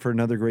expert here for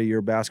another great year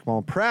of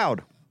basketball.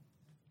 Proud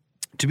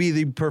to be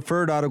the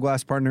preferred auto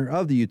glass partner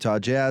of the Utah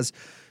Jazz.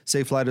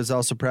 Safe Light is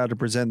also proud to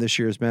present this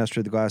year's Master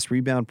of the Glass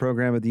rebound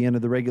program at the end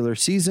of the regular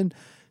season.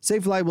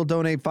 Safe Light will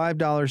donate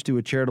 $5 to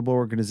a charitable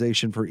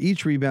organization for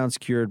each rebound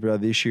secured by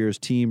this year's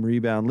team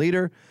rebound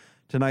leader.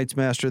 Tonight's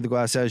Master of the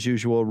Glass, as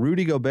usual,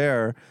 Rudy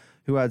Gobert,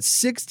 who had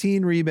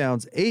 16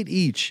 rebounds, 8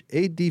 each,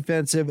 8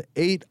 defensive,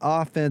 8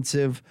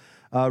 offensive.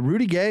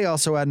 Rudy Gay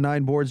also had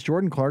 9 boards.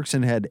 Jordan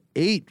Clarkson had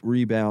 8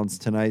 rebounds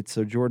tonight.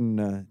 So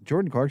Jordan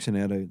Clarkson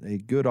had a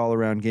good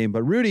all-around game.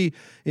 But Rudy,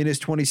 in his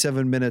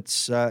 27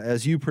 minutes,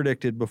 as you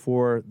predicted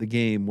before the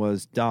game,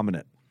 was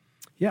dominant.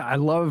 Yeah, I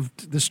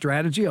loved the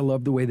strategy. I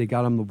loved the way they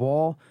got him the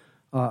ball.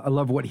 I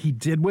love what he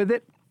did with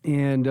it.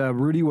 And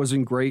Rudy was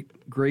in great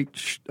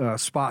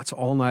spots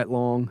all night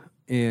long.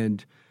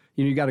 And,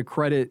 you got to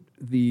credit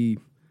the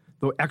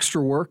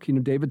extra work.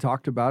 David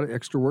talked about it,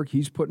 extra work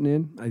he's putting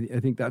in.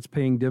 I think that's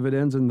paying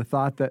dividends. And the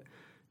thought that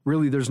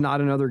really there's not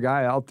another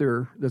guy out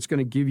there that's going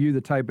to give you the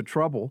type of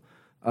trouble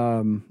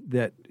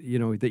that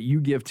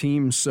you give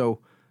teams. So,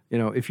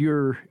 if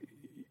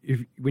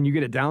when you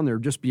get it down there,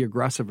 just be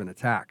aggressive and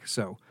attack.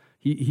 So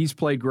he's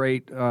played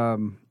great. I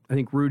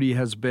think Rudy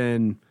has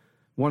been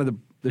one of the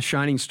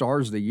shining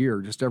stars of the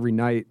year. Just every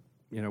night,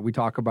 we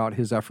talk about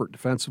his effort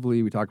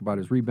defensively. We talk about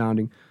his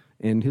rebounding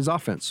and his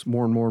offense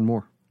more and more and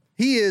more.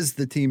 He is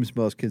the team's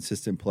most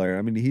consistent player.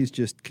 I mean, he's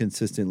just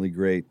consistently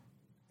great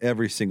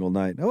every single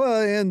night.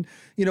 Well, and,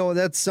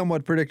 that's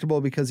somewhat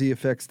predictable because he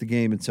affects the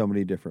game in so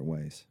many different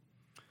ways.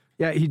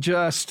 Yeah,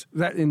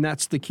 and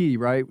that's the key,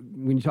 right?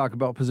 When you talk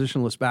about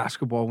positionless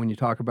basketball, when you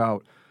talk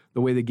about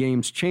the way the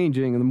game's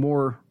changing, and the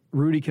more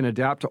Rudy can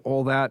adapt to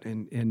all that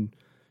and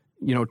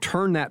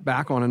turn that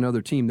back on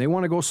another team. They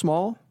want to go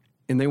small,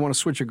 and they want to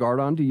switch a guard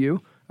onto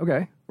you.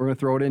 Okay, we're going to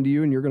throw it into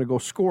you, and you're going to go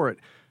score it.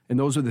 And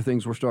those are the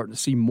things we're starting to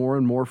see more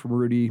and more from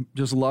Rudy.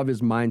 Just love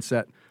his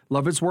mindset,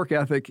 love his work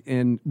ethic,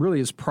 and really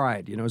his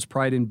pride. His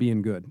pride in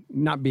being good.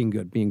 Not being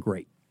good, being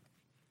great.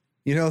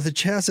 The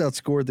Jazz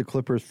outscored the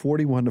Clippers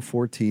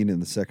 41-14 in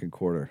the second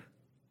quarter.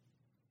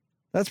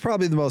 That's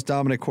probably the most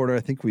dominant quarter I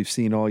think we've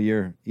seen all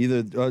year,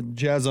 either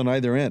Jazz on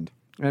either end.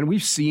 And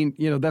we've seen,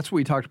 that's what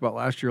we talked about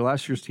last year.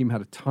 Last year's team had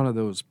a ton of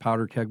those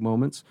powder keg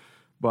moments.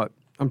 But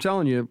I'm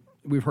telling you,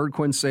 we've heard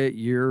Quin say it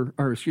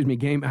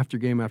game after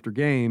game after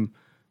game.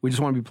 We just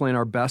want to be playing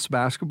our best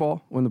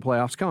basketball when the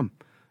playoffs come.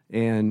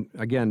 And,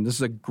 again, this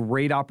is a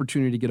great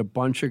opportunity to get a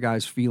bunch of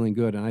guys feeling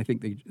good. And I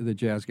think the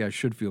Jazz guys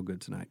should feel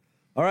good tonight.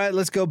 All right,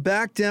 let's go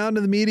back down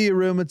to the media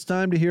room. It's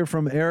time to hear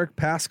from Eric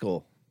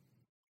Paschall.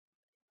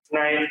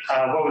 Tonight,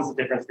 what was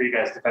the difference for you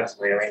guys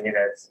defensively? I mean, you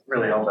guys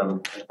really held them in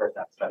the first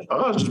half, especially.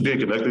 Just being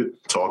connected,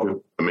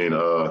 talking. I mean,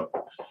 that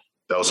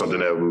was something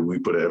that we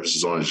put an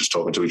emphasis on, is just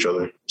talking to each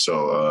other.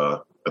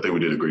 So I think we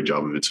did a great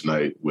job of it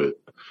tonight with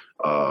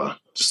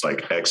just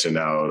like Xing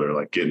out or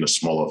like getting a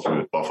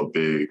smaller off a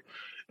big.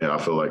 And I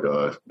feel like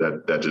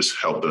that just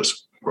helped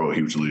us grow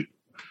hugely.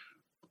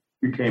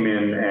 You came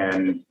in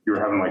and you were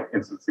having like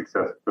instant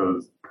success with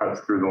those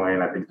cuts through the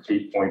lane. I think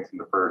 8 points in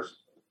the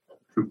first,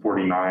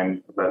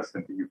 249 the best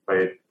that you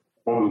played.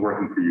 What was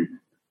working for you?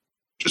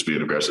 Just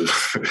being aggressive,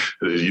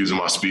 using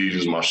my speed,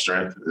 using my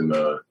strength, and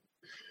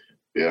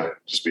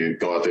just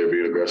go out there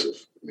being aggressive.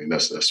 I mean,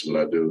 that's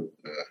what I do.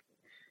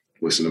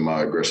 Listen to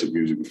my aggressive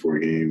music before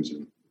games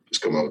and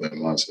just come out with that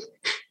mindset.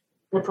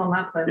 What's on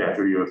that play? Yeah,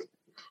 who you?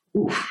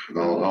 Oof, I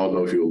don't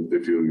know if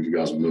you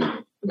guys will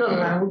know. Doesn't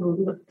matter. We'll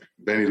Google it.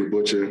 Benny the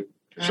Butcher.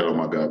 Shout out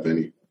my guy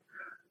Benny.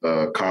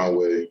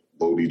 Conway,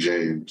 Bodie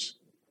James,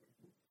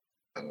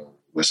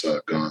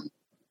 Westside Gun.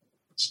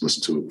 Just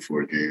listen to it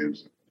before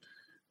games.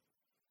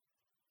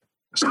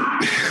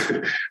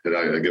 And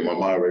I get my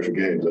mind right for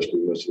games. That's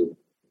pretty much it.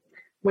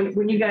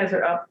 When you guys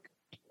are up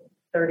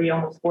 30,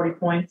 almost 40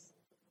 points,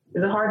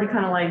 is it hard to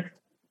kind of like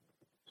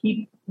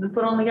keep the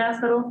foot on the gas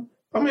pedal?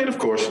 I mean, of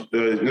course,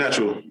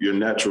 your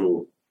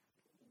natural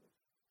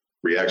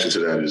reaction to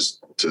that is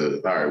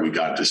to, all right, we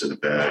got this in the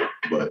bag.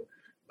 But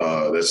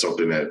that's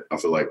something that I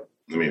feel like,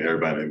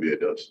 everybody in the NBA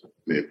does.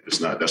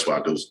 It's not, that's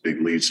why those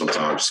big leads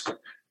sometimes,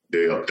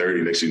 they up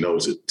 30, next thing you know,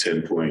 it's a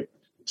 10-point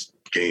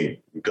game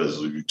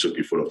because you took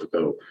your foot off the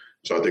pedal.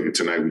 So I think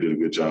tonight we did a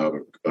good job.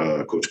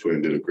 Coach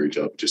Quin did a great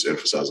job just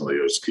emphasizing, like,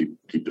 just keep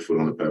the foot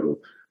on the pedal.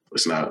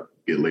 Let's not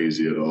get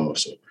lazy at all.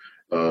 So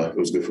it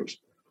was good for us.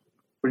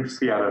 What did you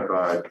see out of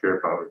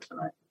Jared Butler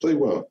tonight? Played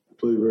well.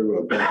 Played very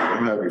well.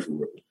 I'm happy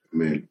for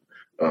it.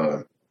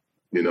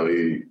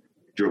 He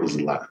dribbles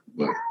a lot,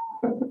 but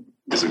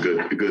it's a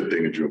good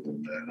thing to dribble,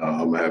 man.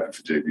 I'm happy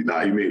for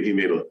JB.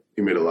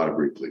 He made a lot of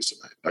great plays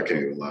tonight. I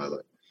can't even lie.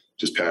 Like,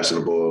 just passing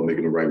the ball,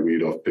 making the right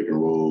read off pick and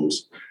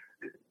rolls,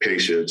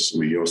 patience.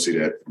 You don't see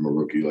that from a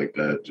rookie like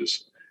that.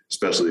 Just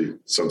especially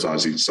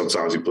sometimes he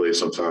plays,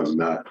 sometimes he's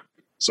not.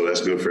 So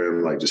that's good for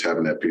him. Like, just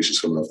having that patience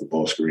coming off the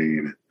ball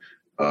screen,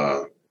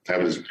 and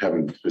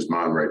having his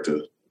mind right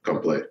to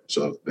come play.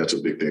 So that's a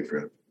big thing for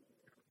him.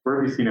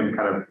 Where have you seen him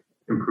kind of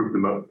improve the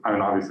most? I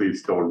mean, obviously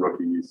he's still a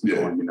rookie. He's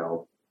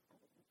still,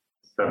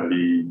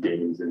 70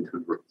 games into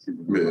his rookie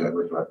season.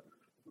 Whatever, but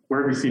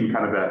where have you seen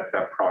kind of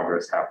that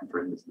progress happen for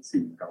him as the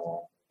season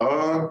go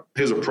on?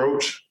 His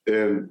approach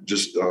and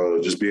just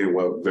being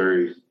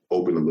very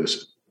open to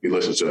listen. He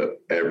listens to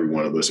every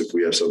one of us. If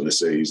we have something to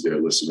say, he's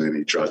there listening.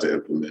 He tries to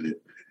implement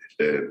it.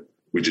 And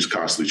we just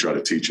constantly try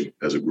to teach him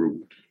as a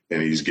group.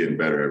 And he's getting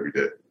better every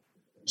day.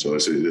 So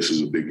this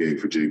is a big game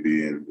for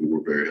JB, and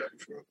we're very happy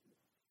for him.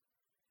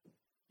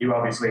 You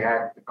obviously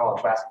had the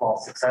college basketball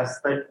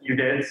success that you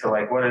did. So,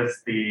 like, what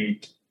is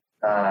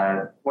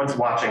what's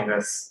watching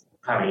this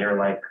time of year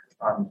like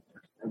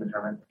in the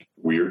tournament?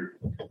 Weird.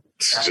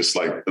 It's just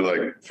like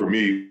for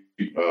me,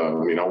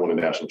 I won a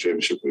national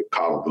championship with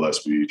Colin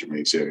Gillespie,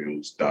 Jermaine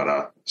Samuels,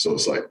 Dada. So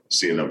it's like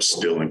seeing them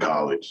still in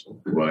college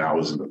when I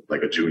was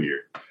like a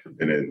junior,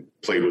 and then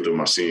played with them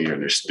my senior,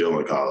 and they're still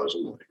in college.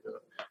 I'm like,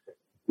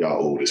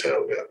 y'all old as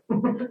hell,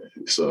 man.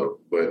 So,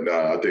 but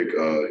I think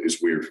it's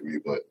weird for me,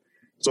 but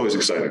it's always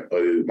exciting.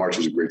 March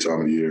is a great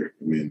time of the year.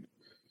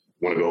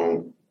 Want to go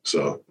home.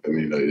 So,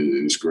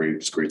 it's great.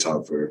 It's a great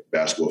time for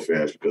basketball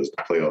fans because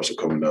the playoffs are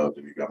coming up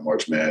and you got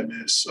March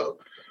Madness. So,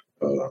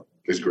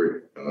 it's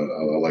great. I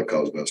like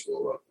college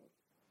basketball a lot.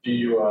 Do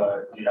you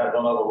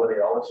don't know what they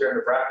always share in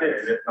the bracket?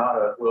 And if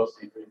not, we'll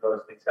see if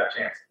those things got a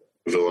chance.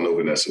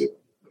 Villanova, and that's it.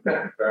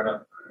 Okay, fair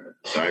enough.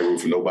 I ain't rooting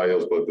for nobody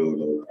else but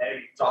Villanova.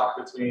 Any talk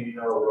between,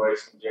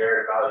 Royce and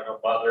Jared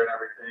about, Butler and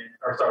everything?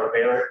 Or start with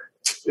Baylor?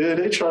 Yeah,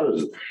 they try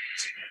to.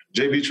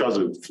 JB tries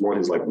to flaunt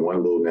his one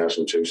little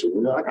national championship.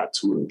 I got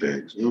two of them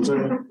things. You know what I'm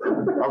saying?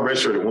 I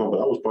redshirted one,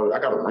 but I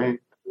got a ring.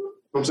 You know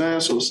what I'm saying?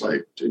 So it's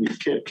like, you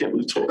can't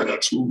really talk. I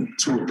got two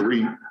or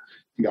three.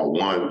 You got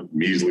one,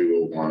 measly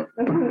little one.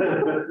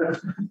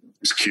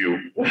 It's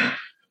cute.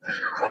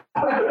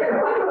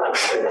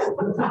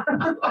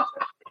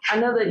 I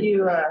know that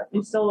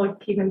you still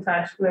keep in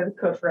touch with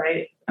Coach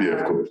Wright. Yeah,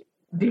 of course.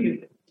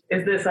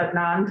 Is this a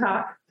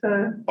non-talk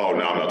to? Oh,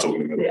 no, I'm not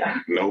talking to them. Yeah.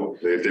 No,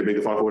 if they make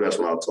a Final Four, that's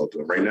when I'll talk to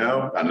them. Right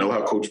now, I know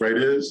how Coach Wright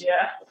is.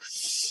 Yeah.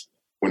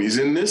 When he's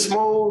in this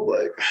mode,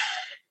 like,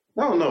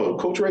 I don't know.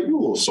 Coach Wright, you a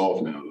little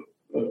soft now.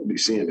 Be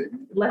seeing it.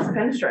 Less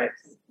pinstripes.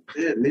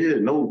 Yeah,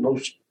 no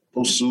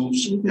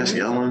suits. Mm-hmm. That's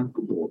yelling.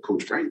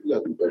 Coach Wright, you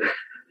got to do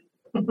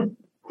better.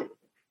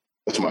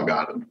 That's my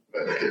guy.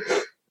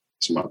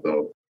 That's my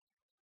dog.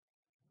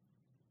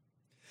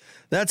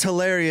 That's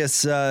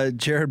hilarious.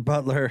 Jared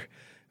Butler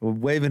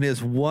waving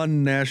his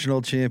one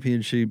national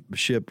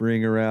championship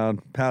ring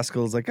around.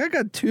 Paschall's like, I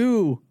got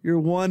two. Your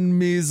one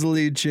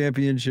measly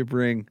championship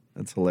ring.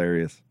 That's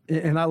hilarious.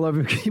 And I love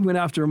him. He went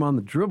after him on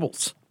the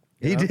dribbles.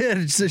 He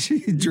did. So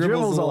he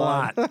dribbles a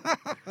lot.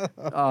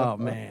 Oh,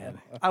 man.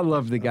 I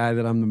love the guy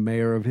that I'm the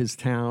mayor of his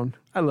town.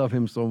 I love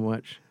him so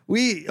much.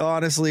 We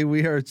are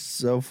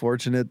so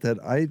fortunate that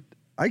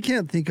I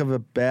can't think of a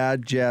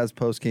bad Jazz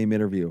postgame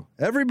interview.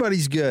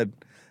 Everybody's good.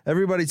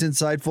 Everybody's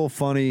insightful,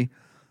 funny,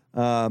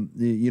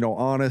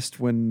 honest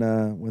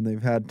when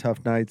they've had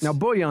tough nights. Now,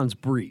 Boyan's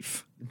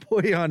brief.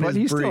 But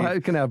he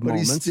still can have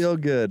moments. But he's still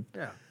good.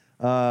 Yeah.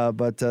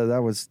 But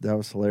that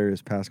was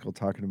hilarious. Paschall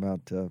talking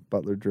about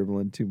Butler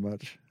dribbling too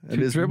much.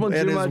 Dribbling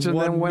too much, and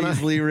then when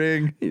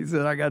ring. He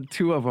said, "I got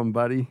two of them,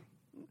 buddy."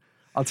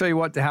 I'll tell you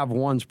what, to have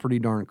one's pretty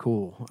darn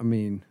cool.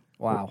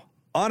 Wow.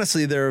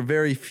 Honestly, there are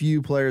very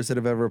few players that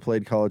have ever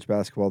played college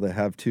basketball that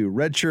have two.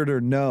 Redshirt or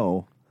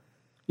no.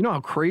 You know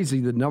how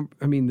crazy the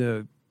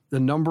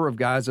number of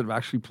guys that have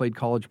actually played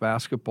college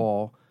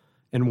basketball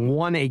and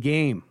won a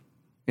game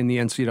in the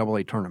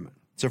NCAA tournament.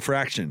 It's a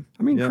fraction.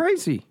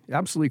 Crazy.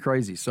 Absolutely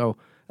crazy. So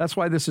that's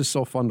why this is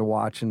so fun to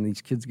watch, and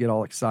these kids get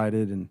all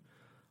excited. And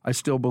I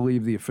still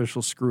believe the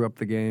officials screw up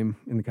the game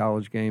in the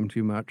college game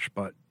too much,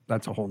 but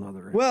that's a whole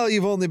nother. Well,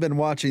 you've only been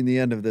watching the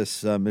end of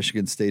this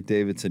Michigan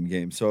State-Davidson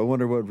game, so I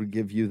wonder what would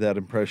give you that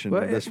impression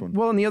of this one.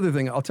 Well, and the other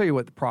thing, I'll tell you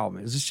what the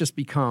problem is. It's just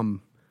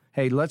become,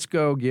 hey, let's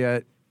go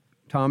get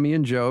Tommy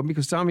and Joe,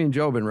 because Tommy and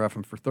Joe have been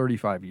reffing for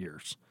 35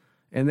 years.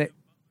 And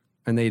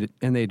and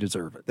they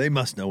deserve it. They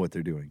must know what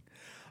they're doing.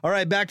 All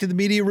right, back to the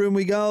media room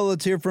we go.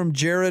 Let's hear from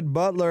Jared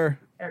Butler.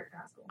 Eric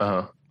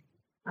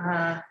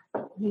Paschall.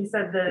 He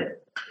said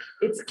that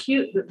it's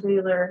cute that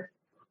Baylor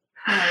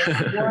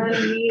has won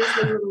these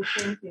little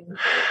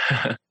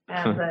championships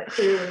and that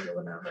clearly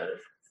Villanova is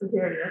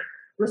superior.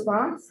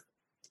 Response?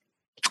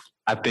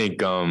 I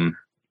think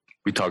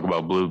we talk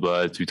about blue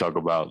bloods. We talk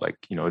about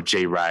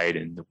Jay Wright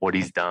and what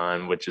he's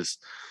done, which is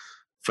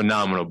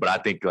phenomenal. But I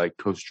think like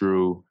Coach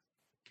Drew,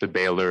 the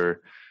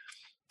Baylor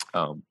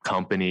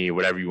company,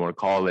 whatever you want to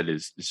call it,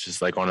 it's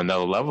just like on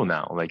another level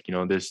now. Like,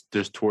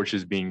 there's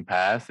torches being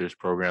passed. There's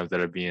programs that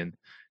are being,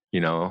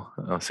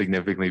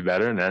 significantly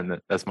better. And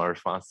that's my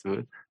response to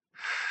it.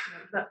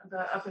 The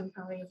up and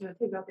coming is going to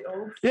take out the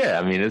old. Yeah.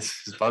 I mean,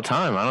 it's about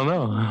time. I don't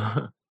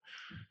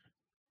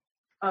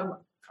know.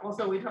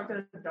 Also, we talked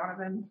to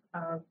Donovan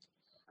after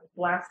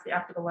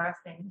the last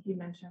game. He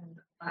mentioned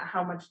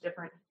how much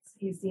different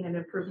he's seen an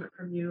improvement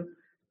from you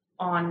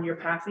on your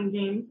passing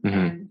game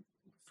and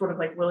sort of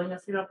like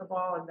willingness to get off the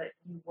ball, and that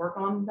you work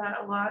on that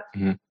a lot,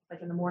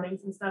 like in the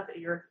mornings and stuff. That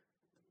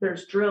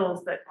there's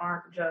drills that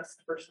aren't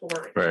just for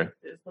scoring. Right.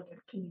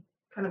 Can you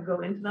kind of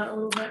go into that a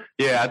little bit?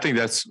 Yeah, I think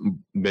that's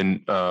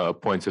been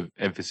points of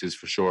emphasis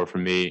for sure for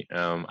me.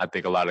 I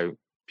think a lot of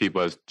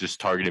people have just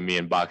targeted me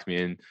and boxed me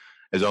in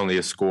as only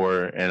a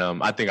scorer, and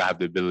I think I have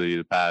the ability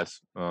to pass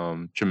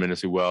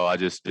tremendously well. I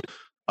just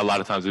a lot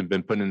of times have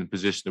been put in a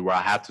position where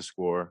I have to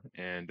score,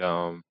 and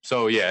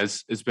so yeah,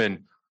 it's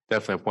been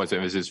definitely a point of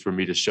emphasis for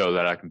me to show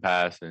that I can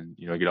pass and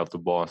get off the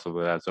ball and stuff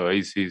like that. So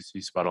he's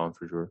spot on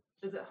for sure.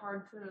 Is it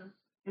hard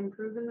to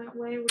improve in that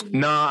way?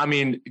 No, I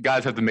mean,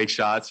 guys have to make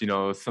shots.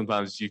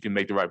 Sometimes you can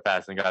make the right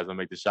pass and guys don't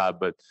make the shot,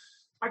 but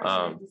I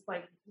can just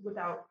like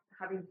without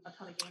having a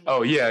ton of games.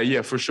 Oh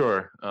yeah, for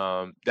sure,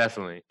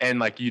 definitely. And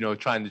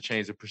trying to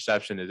change the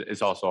perception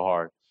is also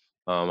hard.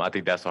 I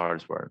think that's the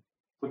hardest part.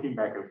 Looking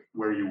back at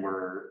where you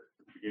were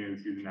at the beginning of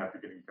the season after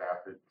getting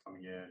drafted,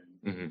 coming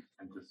in,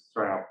 and just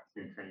starting out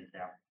in training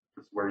camp,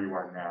 just where you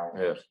are now.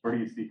 Yeah. Where do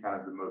you see kind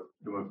of the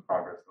most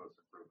progress, the most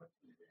improvement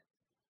in the game?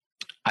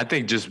 I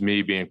think just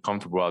me being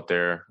comfortable out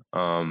there.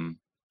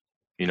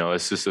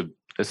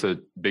 It's a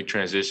big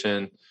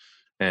transition.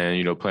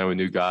 And, playing with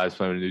new guys,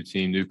 playing with a new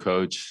team, new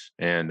coach.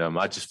 And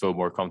I just feel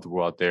more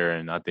comfortable out there.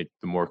 And I think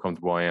the more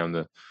comfortable I am,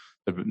 the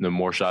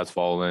more shots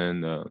fall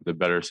in, the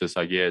better assists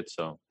I get.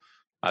 So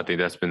I think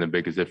that's been the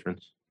biggest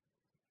difference.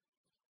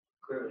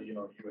 Clearly, you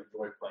enjoyed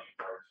playing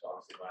guards,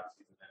 obviously, last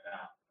season and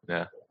now.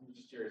 Yeah. I'm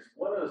just curious,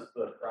 what is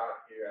the crowd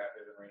here at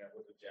the arena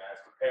with the Jazz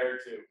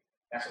compared to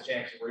national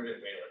championship Rudy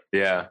and Baylor?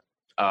 Yeah.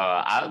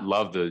 I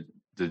love the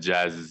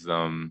Jazz's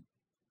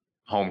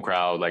home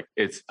crowd.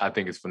 I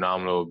think it's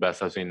phenomenal,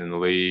 best I've seen in the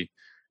league,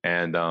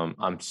 and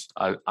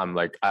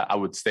I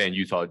would stay in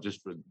Utah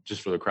just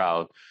for the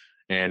crowd,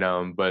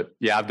 and but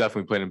yeah, I've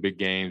definitely played in big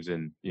games,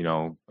 and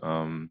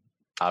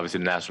obviously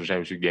the national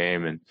championship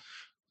game,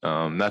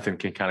 and nothing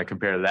can kind of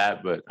compare to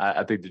that. But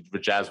I think the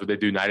Jazz, what they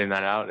do night in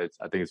night out,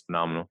 I think it's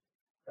phenomenal.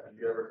 Have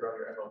you ever thrown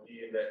your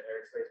MLB into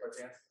Eric's face by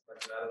chance?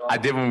 I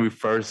did when we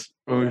first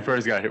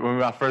got here.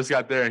 When I first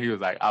got there, and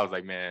I was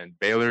like, man,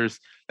 Baylor's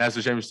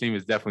national championship team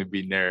is definitely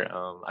beating their,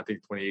 I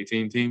think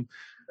 2018 team,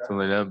 something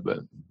like that. But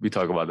we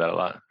talk about that a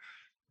lot.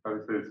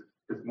 Obviously,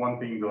 it's one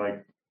thing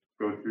to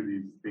go through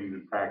these things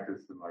in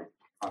practice and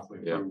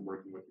constantly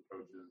working with the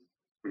coaches,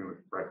 working with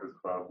the breakfast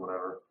club,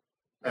 whatever.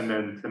 And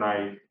then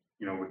tonight,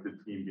 with the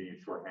team being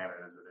shorthanded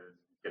as it is,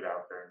 get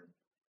out there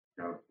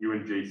and you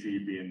and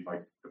JC being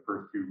the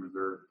first two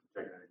reserves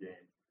checking in the game.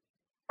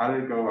 How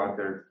did it go out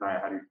there tonight?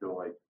 How do you feel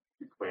like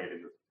you played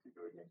in this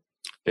particular game?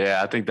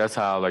 Yeah, I think that's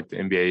how the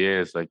NBA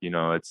is.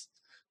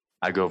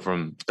 I go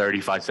from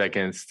 35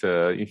 seconds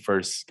to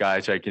first guy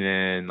checking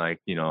in.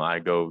 I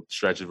go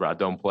stretches where I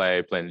don't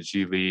play in the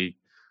G League.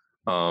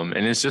 And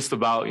it's just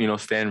about,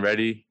 staying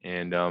ready.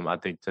 And I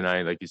think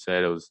tonight, like you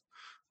said, it was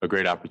a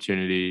great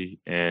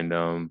opportunity. And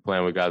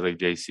playing with guys like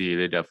JC,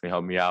 they definitely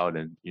helped me out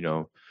and,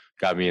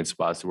 got me in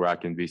spots where I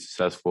can be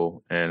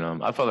successful.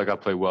 And I felt like I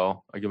played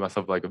well. I give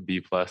myself a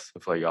B+. I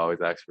feel like you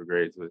always ask for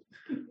grades, but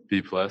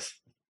B+. All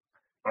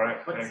right,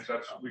 thanks.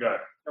 We got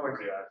it.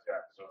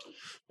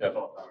 That's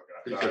all the time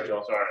we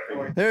got.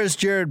 Sorry. There's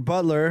Jared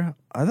Butler.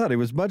 I thought he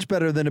was much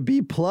better than a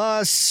B+.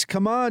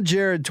 Come on,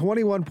 Jared.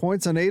 21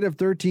 points on 8 of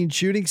 13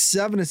 shooting,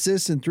 7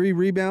 assists and 3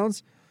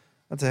 rebounds.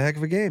 That's a heck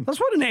of a game. That's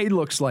what an A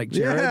looks like,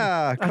 Jared.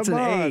 Yeah, that's come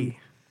an on. A.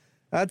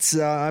 That's,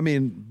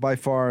 by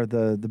far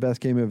the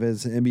best game of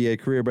his NBA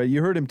career. But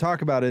you heard him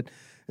talk about it.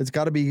 It's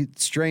got to be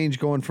strange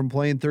going from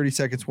playing 30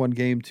 seconds one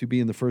game to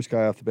being the first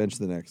guy off the bench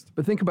the next.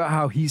 But think about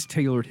how he's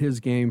tailored his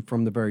game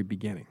from the very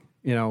beginning.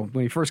 When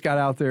he first got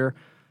out there,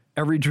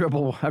 every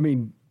dribble,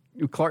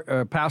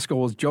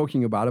 Paschall was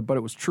joking about it, but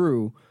it was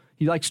true.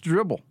 He likes to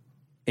dribble,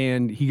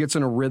 and he gets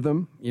in a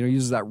rhythm. He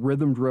uses that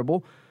rhythm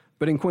dribble.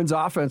 But in Quin's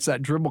offense,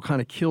 that dribble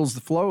kind of kills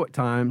the flow at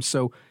times.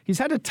 So he's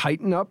had to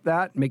tighten up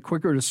that, make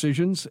quicker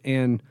decisions.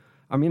 And,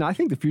 I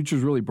think the future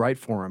is really bright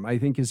for him. I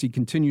think as he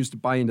continues to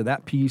buy into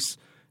that piece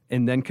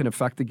and then can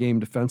affect the game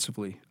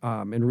defensively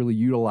and really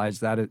utilize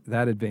that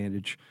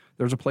advantage,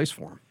 there's a place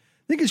for him.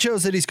 think it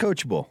shows that he's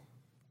coachable.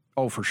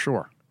 Oh, for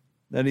sure.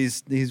 That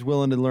he's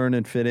willing to learn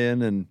and fit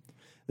in, and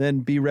then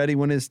be ready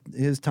when his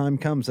time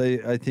comes.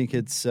 I think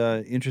it's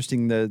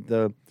interesting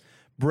the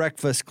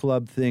breakfast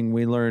club thing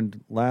we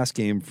learned last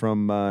game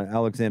from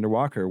Alexander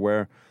Walker,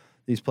 where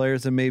these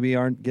players that maybe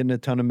aren't getting a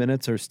ton of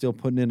minutes are still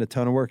putting in a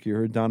ton of work. You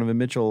heard Donovan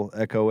Mitchell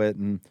echo it,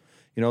 and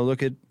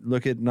look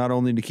at not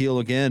only Nikhil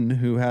again,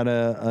 who had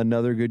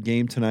another good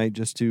game tonight,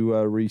 just to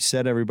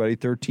reset everybody,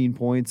 13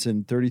 points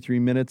in 33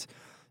 minutes,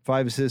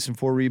 5 assists and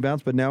 4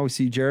 rebounds. But now we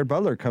see Jared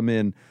Butler come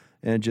in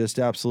and just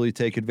absolutely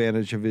take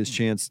advantage of his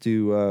chance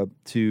to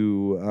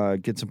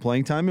get some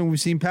playing time. And we've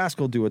seen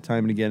Paschall do it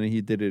time and again, and he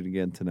did it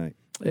again tonight.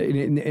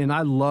 And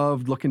I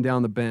loved looking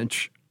down the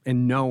bench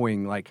and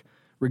knowing, like,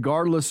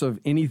 regardless of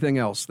anything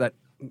else, that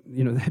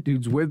that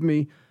dude's with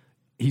me.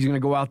 He's going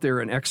to go out there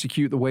and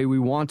execute the way we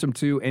want him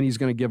to, and he's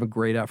going to give a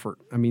great effort.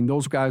 I mean,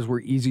 those guys were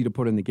easy to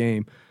put in the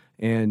game.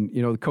 And,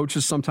 the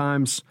coaches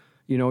sometimes,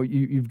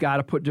 you've got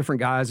to put different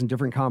guys in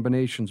different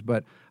combinations.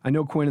 But I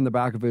know Quinn in the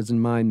back of his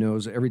mind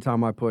knows every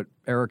time I put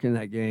Eric in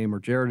that game or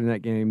Jared in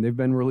that game, they've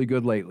been really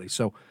good lately.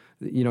 So,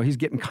 he's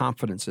getting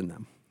confidence in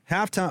them.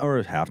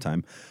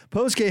 Halftime.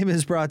 Postgame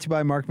is brought to you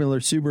by Mark Miller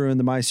Subaru and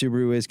the My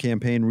Subaru Is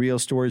campaign. Real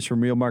stories from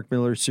real Mark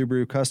Miller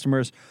Subaru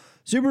customers.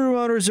 Subaru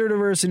owners are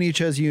diverse, and each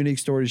has a unique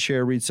story to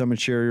share. Read some and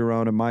share your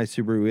own at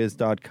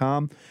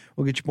mysubaruis.com.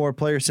 We'll get you more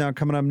player sound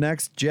coming up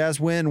next.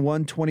 Jazz win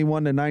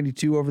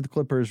 121-92 over the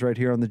Clippers right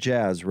here on the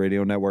Jazz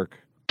Radio Network.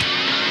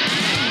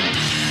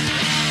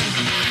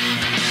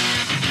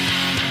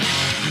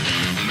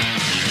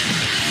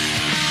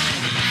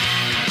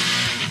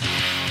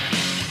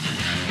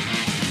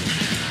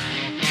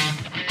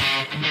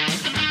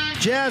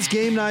 Jazz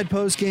Game Night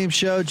Post-Game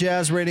Show,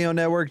 Jazz Radio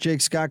Network.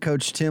 Jake Scott,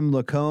 Coach Tim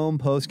LaComb.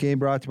 Post-game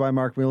brought to you by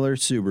Mark Miller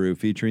Subaru,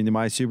 featuring the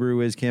My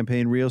Subaru Is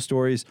campaign. Real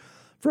stories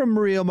from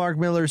real Mark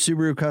Miller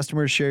Subaru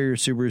customers. Share your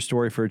Subaru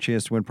story for a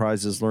chance to win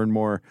prizes. Learn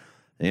more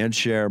and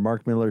share.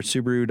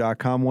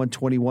 MarkMillerSubaru.com.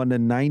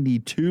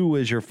 121-92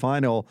 is your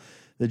final.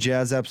 The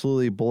Jazz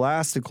absolutely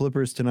blast the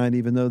Clippers tonight,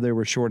 even though they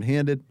were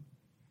shorthanded.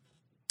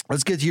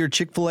 Let's get to your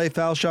Chick-fil-A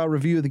foul shot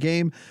review of the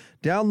game.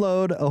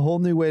 Download a whole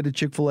new way to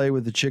Chick-fil-A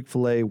with the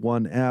Chick-fil-A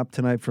One app.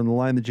 Tonight from the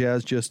line, the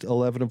Jazz just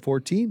 11 of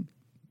 14.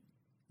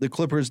 The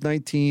Clippers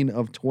 19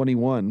 of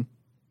 21.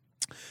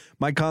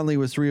 Mike Conley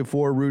was 3 of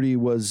 4. Rudy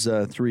was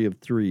 3 of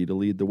 3 to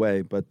lead the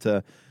way. But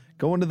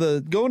going to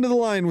the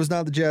line was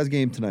not the Jazz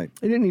game tonight.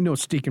 They didn't need no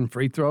stinking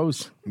free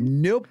throws.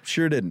 Nope,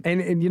 sure didn't. And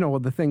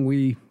the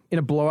thing in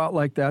a blowout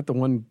like that, the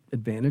one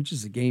advantage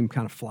is the game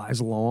kind of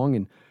flies along,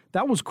 and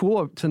that was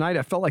cool. Tonight,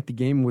 I felt like the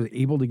game was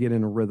able to get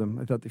in a rhythm.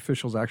 I thought the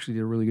officials actually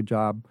did a really good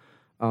job.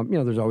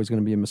 There's always going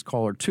to be a missed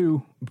call or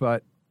two,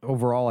 but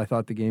overall, I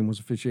thought the game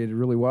was officiated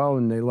really well,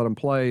 and they let them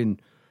play.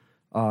 And,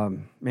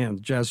 the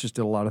Jazz just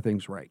did a lot of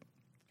things right.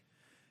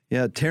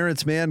 Yeah,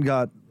 Terrence Mann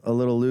got a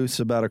little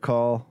loose about a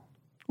call.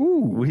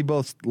 Ooh. We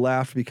both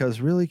laughed because,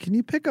 really, can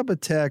you pick up a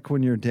tech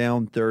when you're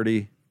down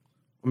 30?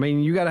 I mean,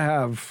 you got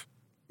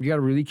to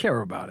really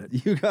care about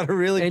it. You got to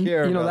really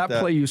care about that.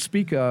 That play you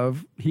speak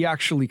of, he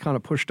actually kind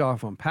of pushed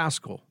off on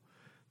Paschall.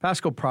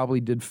 Paschall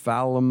probably did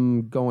foul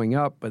him going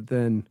up, but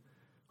then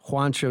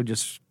Juancho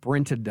just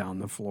sprinted down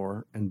the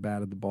floor and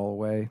batted the ball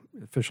away.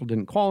 The official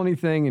didn't call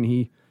anything, and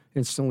he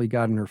instantly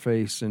got in her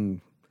face,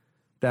 and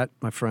that,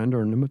 my friend,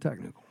 earned him a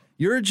technical.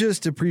 You're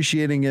just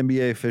appreciating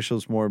NBA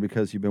officials more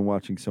because you've been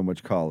watching so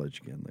much college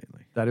again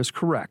lately. That is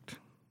correct.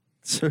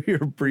 So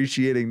you're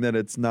appreciating that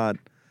it's not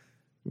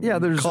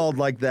there's called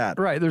like that.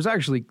 Right. There's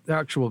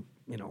actual,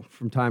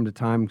 from time to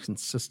time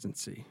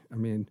consistency. I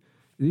mean,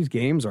 these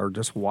games are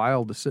just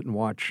wild to sit and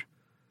watch.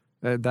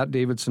 That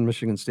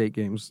Davidson-Michigan State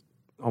game's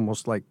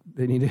almost like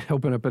they need to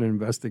open up an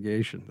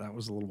investigation. That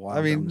was a little wild.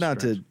 I mean,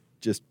 not to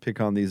just pick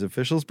on these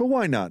officials, but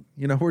why not?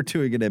 We're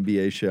doing an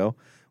NBA show.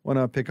 Why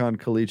not pick on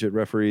collegiate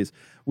referees?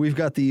 We've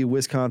got the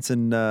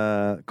Wisconsin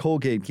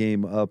Colgate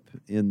game up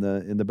in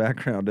the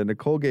background, and a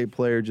Colgate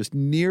player just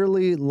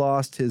nearly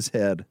lost his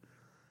head.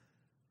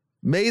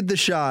 Made the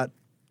shot,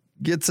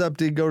 gets up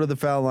to go to the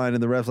foul line,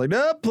 and the ref's like,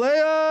 no,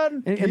 play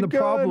on. And the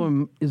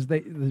problem is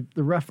the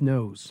ref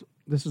knows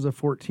this is a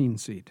 14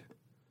 seed,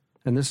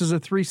 and this is a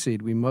 3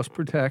 seed. We must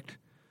protect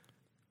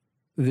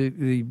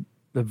the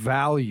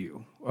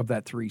value of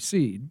that 3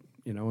 seed,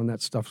 and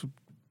that stuff's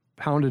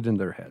pounded in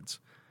their heads.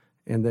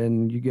 And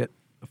then you get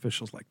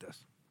officials like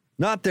this.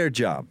 Not their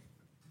job.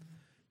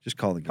 Just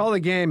call the game. Call the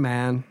game,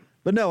 man.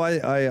 But no,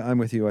 I'm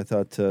with you. I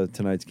thought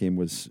tonight's game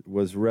was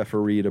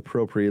refereed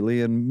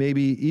appropriately, and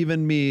maybe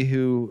even me,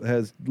 who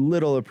has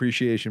little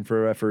appreciation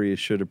for referees,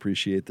 should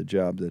appreciate the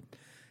job that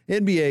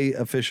NBA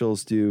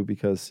officials do,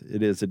 because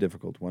it is a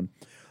difficult one.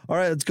 All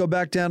right, let's go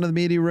back down to the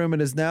media room.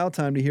 It is now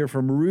time to hear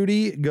from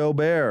Rudy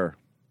Gobert.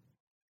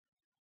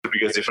 The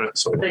biggest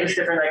difference? The biggest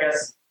difference, I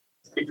guess,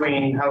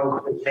 between how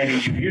maybe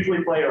you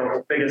usually play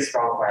or biggest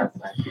strong plans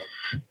tonight?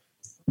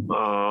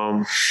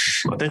 I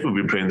think we've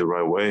been playing the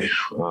right way,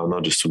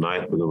 not just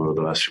tonight, but over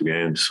the last few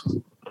games.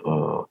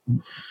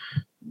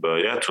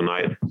 But yeah,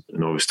 tonight,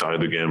 we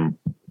started the game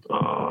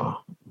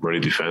ready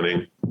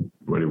defending,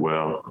 ready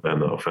well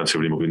and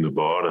offensively moving the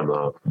ball. And,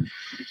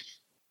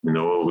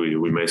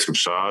 we made some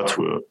shots.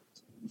 We were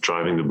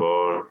driving the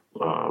ball,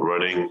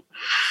 running.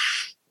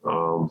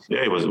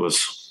 It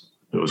was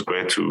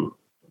great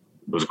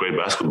it was great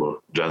basketball,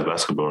 Jazz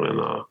basketball.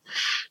 And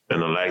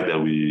I like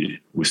that we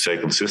stay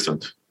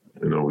consistent.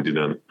 We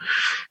didn't,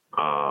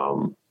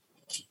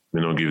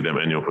 give them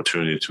any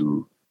opportunity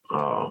to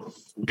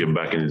get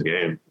back in this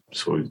game.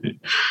 So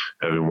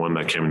everyone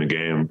that came in the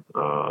game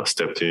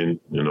stepped in.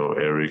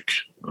 Eric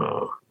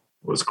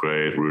was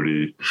great,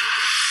 Rudy,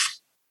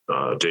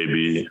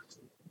 JB.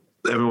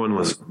 Everyone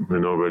was,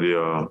 really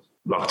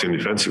locked in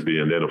defensively,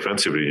 and then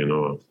offensively,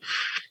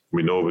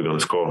 we know we're going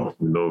to score.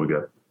 We know we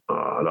got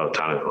a lot of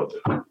talent out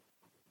there.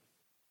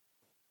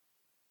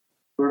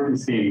 Where have you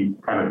seen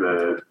kind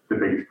of the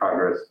biggest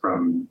progress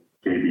from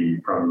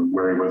JB from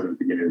where he was at the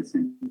beginning of the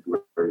season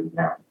to where he is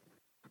now?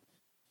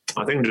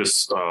 I think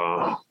just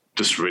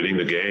reading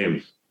the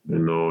game,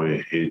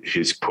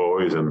 his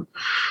poise and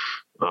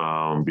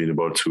being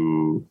able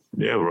to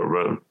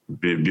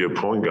be a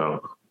point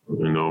guard.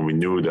 We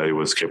knew that he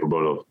was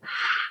capable of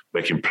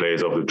making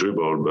plays off the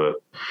dribble,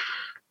 but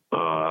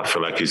I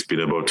feel like he's been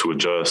able to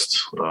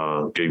adjust,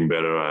 getting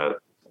better at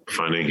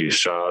finding his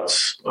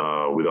shots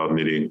without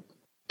needing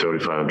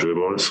 35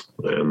 dribbles.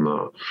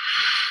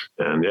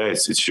 And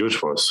it's huge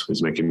for us.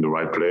 He's making the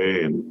right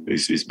play, and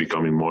he's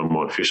becoming more and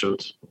more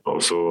efficient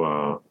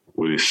also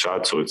with his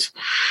shot. So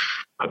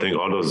I think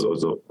all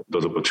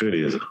those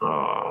opportunities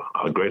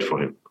are great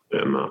for him,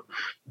 and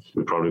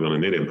we're probably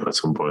going to need him at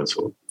some point.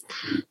 So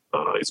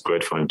it's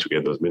great for him to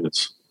get those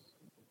minutes.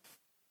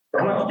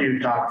 How much do you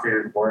talk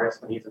to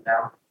Boris when he's in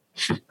town?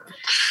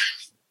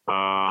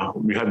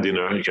 We had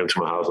dinner. He came to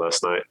my house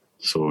last night.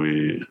 So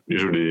we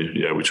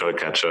try to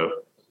catch up.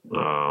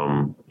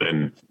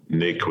 And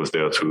Nick was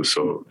there too.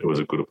 So it was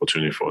a good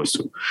opportunity for us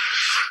to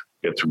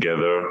get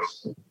together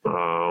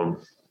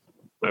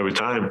every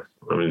time.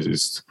 I mean,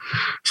 it's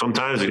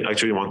sometimes,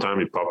 actually one time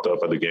he popped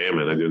up at the game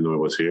and I didn't know he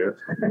was here.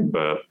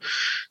 But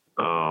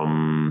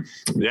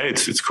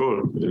it's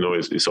cool.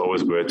 It's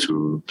always great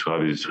to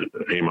have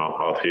him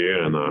out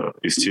here, and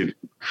he still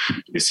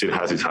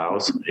has his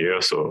house here,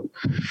 so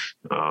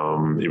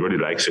he really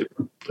likes it,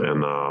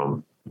 and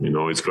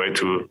it's great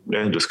to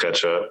just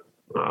catch up.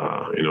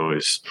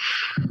 It's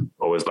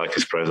always like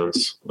his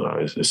presence.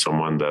 He's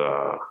someone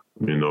that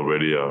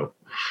really I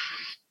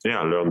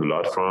learned a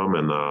lot from,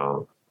 and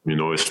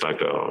it's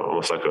like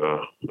almost like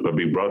a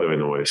big brother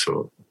in a way.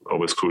 So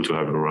always cool to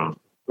have him around.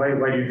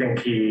 Why do you think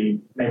he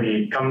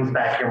maybe comes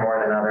back here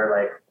more than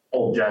other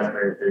old Jazz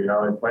players do?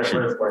 What is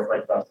sports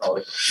like about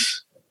college?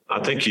 I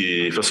think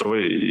he loves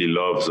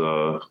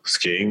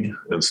skiing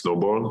and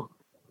snowboard.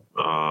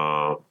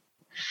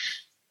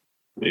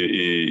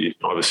 He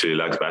obviously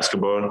likes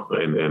basketball,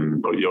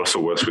 and he also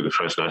works with the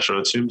French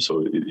national team.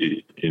 So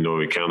he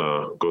kind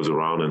of goes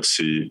around and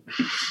see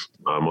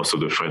most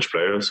of the French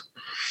players,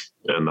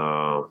 and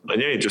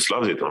he just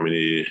loves it. I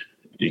mean,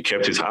 he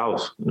kept his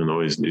house.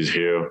 He's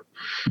here.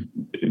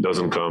 He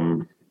doesn't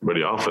come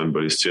very often,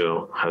 but he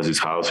still has his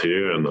house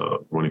here. And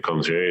when he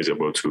comes here, he's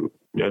able to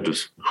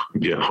just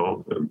get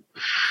home and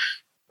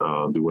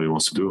do what he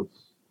wants to do.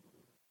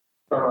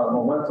 From a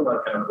momentum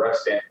and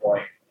rest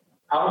standpoint,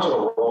 how much of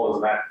a role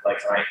is that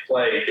tonight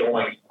play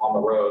going on the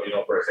road?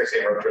 For a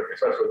 6-game road trip,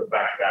 especially with the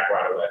back-to-back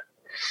right away.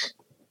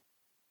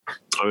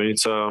 I mean,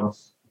 it's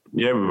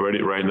we're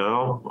ready right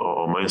now.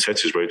 Our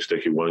mindset is ready to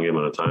take it one game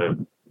at a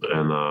time,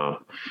 and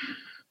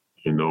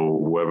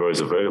whoever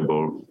is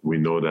available, we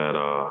know that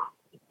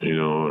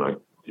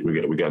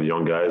we got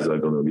young guys that are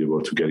going to be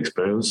able to get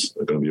experience.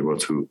 They're going to be able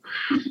to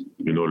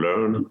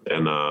learn,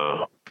 and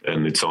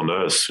it's on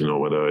us.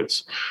 Whether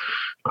it's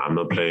I'm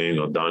not playing,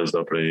 or Don is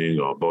not playing,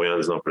 or Bojan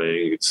is not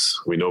playing.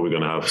 We know we're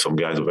going to have some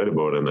guys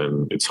available, and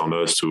then it's on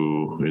us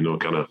to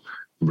kind of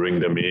bring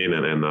them in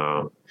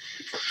and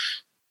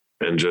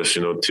just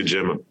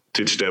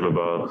teach them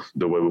about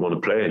the way we want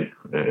to play.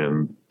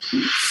 And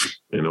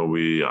I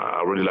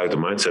really like the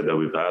mindset that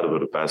we've had over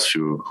the past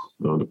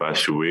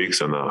few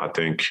weeks, and I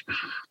think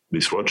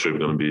this road trip is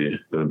going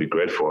to be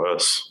great for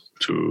us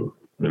to.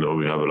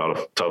 We have a lot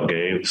of tough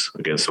games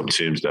against some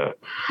teams that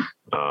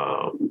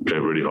play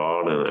really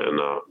hard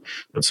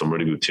and some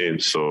really good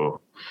teams. So,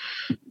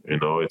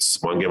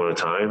 it's one game at a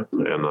time,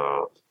 and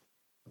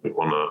we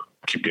want to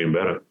keep getting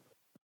better.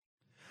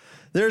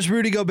 There's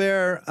Rudy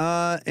Gobert,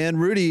 and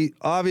Rudy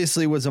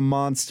obviously was a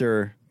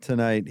monster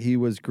tonight. He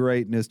was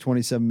great in his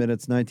 27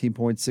 minutes, 19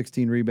 points,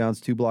 16 rebounds,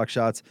 2 block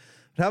shots.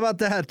 But how about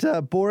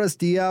that? Boris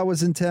Diaw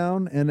was in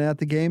town and at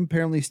the game.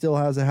 Apparently still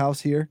has a house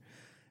here.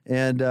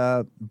 And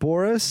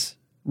Boris,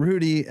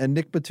 Rudy, and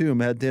Nick Batum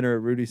had dinner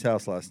at Rudy's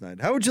house last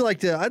night. How would you like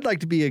to? I'd like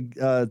to be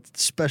a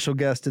special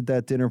guest at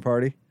that dinner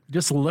party.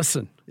 Just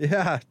listen.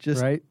 Yeah,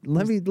 just right.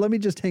 Let me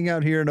just hang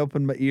out here and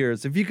open my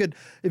ears. If you could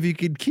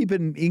keep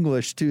it in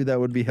English too, that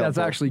would be helpful.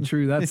 That's actually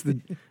true. That's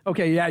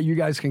okay. Yeah, you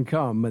guys can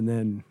come, and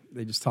then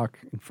they just talk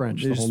in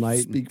French the whole night.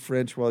 Speak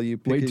French while you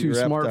pick way too your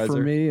smart appetizer.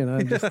 for me, and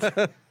I just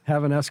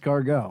have an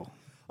escargot.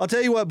 I'll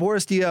tell you what,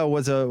 Boris Diaw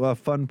was a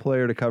fun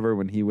player to cover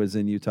when he was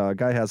in Utah. A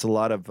guy has a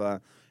lot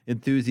of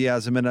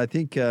enthusiasm, and I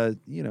think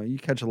you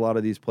catch a lot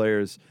of these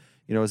players.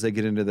 As they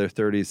get into their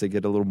 30s, they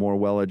get a little more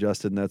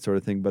well-adjusted and that sort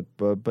of thing. But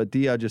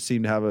Diaw just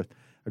seemed to have a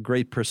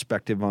great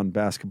perspective on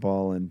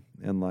basketball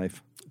and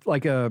life.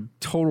 Like a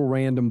total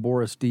random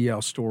Boris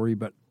Diaw story,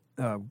 but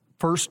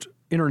first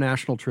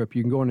international trip.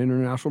 You can go on an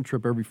international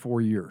trip every 4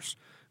 years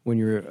when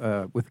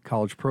you're with a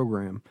college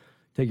program.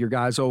 Take your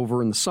guys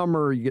over in the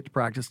summer. You get to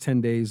practice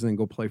 10 days and then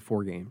go play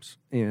 4 games.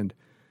 And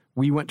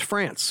we went to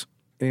France,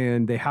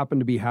 and they happened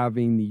to be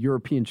having the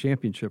European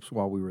Championships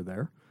while we were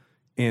there,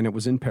 and it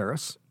was in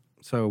Paris.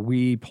 So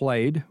we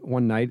played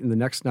one night, and the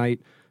next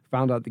night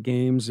found out the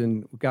games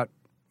and got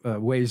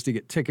ways to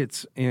get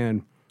tickets.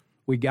 And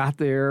we got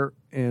there,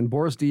 and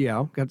got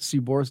to see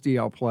Boris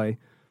Diaw play.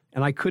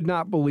 And I could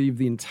not believe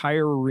the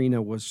entire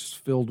arena was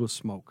filled with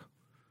smoke.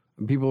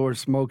 And people were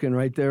smoking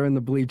right there in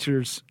the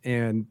bleachers,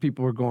 and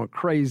people were going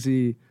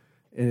crazy.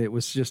 And it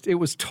was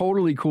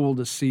totally cool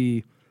to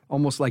see,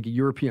 almost like a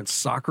European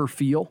soccer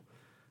feel.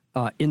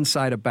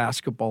 Inside a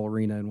basketball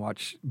arena and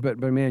watch. But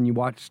man, you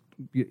watched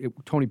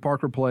Tony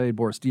Parker play.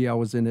 Boris Diaw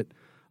was in it.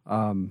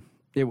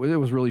 It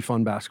was really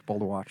fun basketball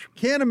to watch.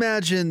 Can't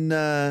imagine,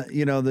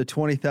 the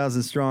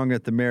 20,000 strong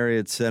at the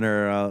Marriott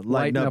Center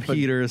lighting up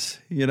heaters,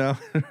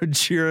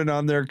 cheering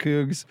on their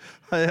Cougs.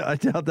 I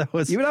doubt that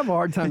was. You would have a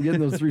hard time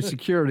getting those through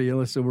security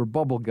unless it were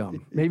bubble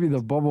gum. Maybe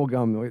the bubble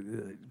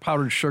gum,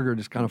 powdered sugar,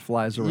 just kind of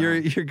flies around.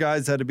 Your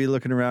guys had to be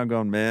looking around,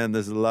 going, "Man,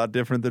 this is a lot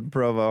different than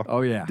Provo."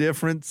 Oh yeah,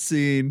 different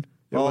scene.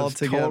 It was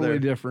totally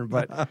different,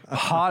 but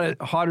hotter.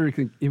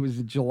 It was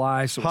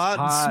July, so hot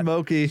and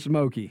smoky.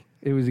 Smoky.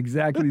 It was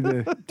exactly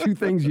the two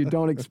things you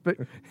don't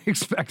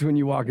expect when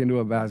you walk into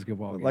a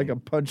basketball game. Like a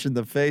punch in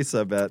the face,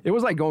 I bet. It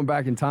was like going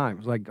back in time. It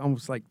was like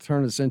almost like turn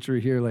of the century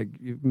here, like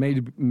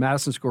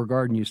Madison Square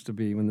Garden used to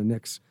be when the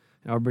Knicks,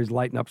 everybody's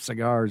lighting up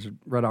cigars,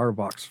 Red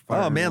Auerbachs.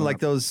 Oh man, like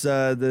those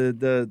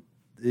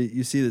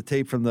you see the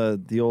tape from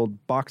the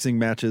old boxing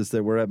matches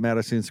that were at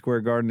Madison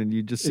Square Garden, and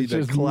you just see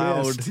the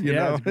cloud.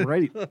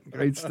 It's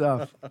great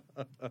stuff.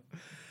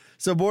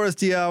 So Boris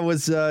Diaw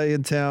was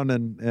in town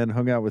and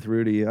hung out with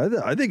Rudy.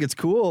 I think it's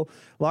cool.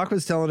 Locke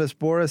was telling us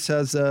Boris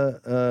has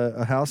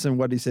a house in,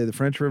 what did he say, the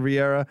French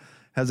Riviera,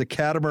 has a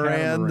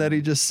catamaran that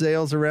he just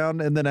sails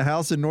around, and then a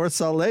house in North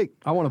Salt Lake.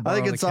 I want to borrow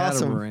the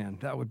catamaran. Awesome.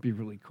 That would be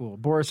really cool.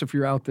 Boris, if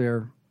you're out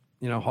there,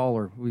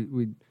 holler.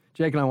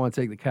 Jake and I want to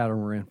take the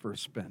catamaran for a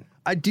spin.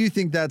 I do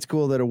think that's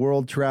cool that a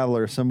world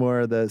traveler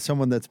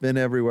someone that's been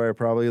everywhere,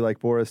 probably like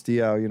Boris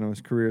Diaw,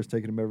 his career has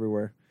taken him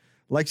everywhere,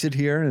 likes it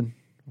here and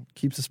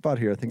keeps a spot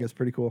here. I think that's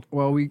pretty cool.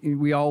 Well,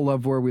 we all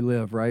love where we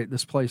live, right?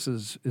 This place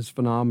is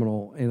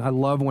phenomenal. And I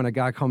love when a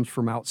guy comes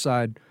from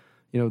outside,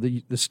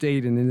 the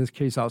state, and in this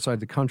case, outside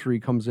the country,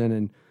 comes in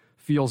and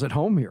feels at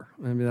home here.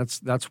 I mean,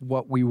 that's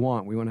what we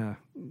want. We want to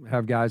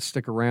have guys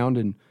stick around,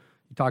 and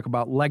you talk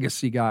about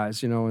legacy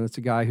guys, and it's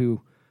a guy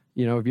who,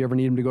 if you ever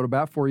need him to go to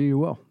bat for you, you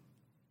will.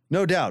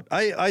 No doubt.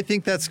 I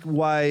think that's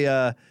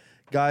why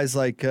guys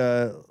like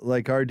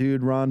our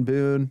dude Ron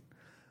Boone,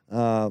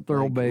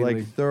 Thurl Bailey,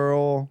 like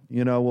Thurl,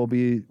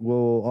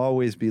 will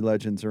always be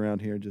legends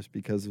around here just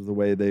because of the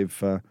way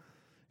they've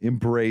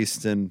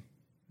embraced and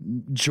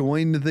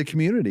joined the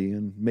community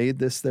and made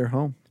this their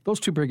home. Those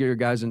two particular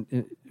guys,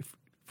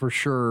 for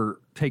sure,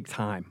 take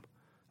time.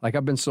 Like,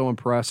 I've been so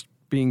impressed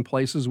being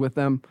places with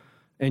them,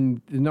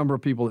 and the number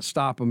of people that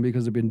stop them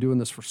because they've been doing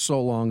this for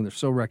so long, and they're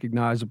so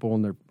recognizable,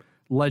 and they're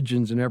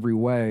legends in every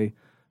way.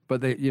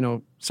 But they,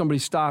 somebody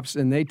stops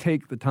and they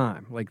take the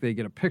time. Like, they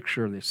get a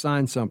picture, they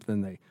sign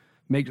something, they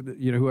make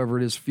whoever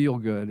it is feel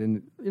good,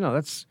 and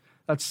that's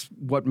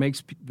what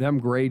makes them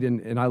great.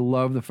 And I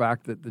love the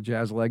fact that the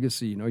Jazz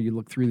legacy. You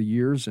look through the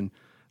years, and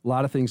a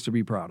lot of things to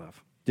be proud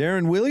of.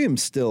 Darren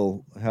Williams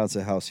still has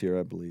a house here,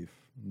 I believe,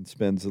 and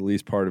spends at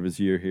least part of his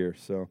year here.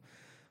 So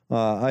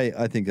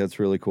I think that's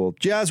really cool.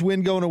 Jazz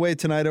win going away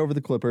tonight over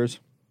the Clippers,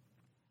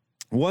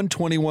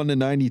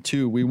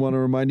 121-92. We want to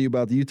remind you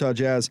about the Utah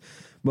Jazz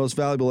Most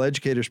Valuable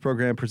Educators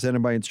program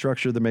presented by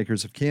Instructure, the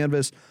makers of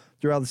Canvas.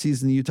 Throughout the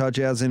season, the Utah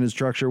Jazz and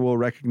Instructure will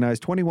recognize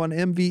 21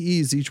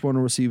 MVEs. Each one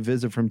will receive a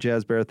visit from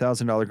Jazz Bear, a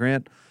 $1,000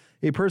 grant,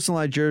 a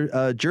personalized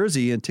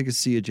jersey, and tickets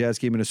to see a Jazz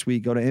game in a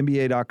suite. Go to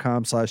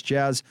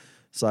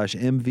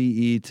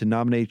NBA.com/Jazz/MVE to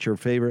nominate your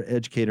favorite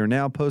educator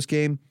now.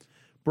 Postgame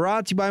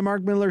brought to you by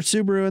Mark Miller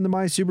Subaru and the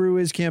My Subaru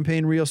Is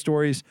campaign. Real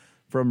stories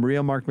from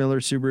real Mark Miller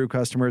Subaru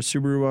customers.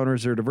 Subaru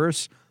owners are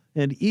diverse,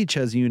 and each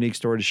has a unique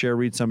story to share.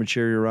 Read some and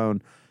share your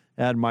own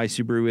at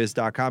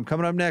mysubaruis.com.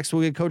 Coming up next,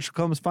 we'll get Coach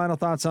LaComb's final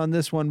thoughts on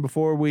this one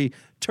before we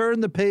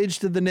turn the page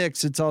to the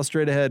Knicks. It's all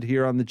straight ahead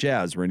here on the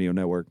Jazz Radio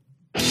Network.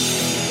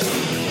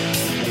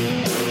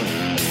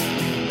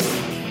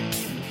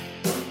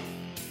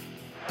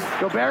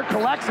 Gobert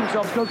collects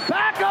himself, goes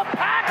back up,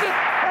 packet,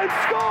 and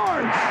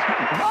scores!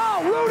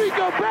 Oh, Rudy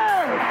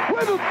Gobert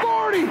with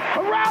authority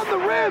around the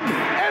rim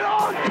and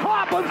on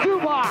top of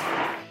Zubac.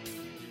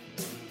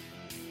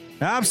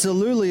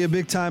 Absolutely a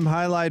big-time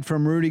highlight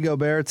from Rudy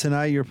Gobert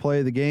tonight, your play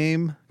of the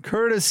game,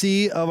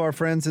 courtesy of our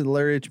friends at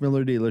Larry H.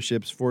 Miller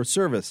Dealerships for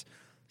service,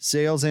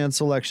 Sales and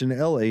selection,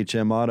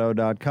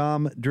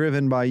 LHMauto.com.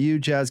 Driven by you,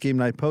 Jazz Game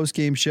Night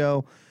postgame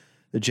show.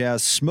 The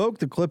Jazz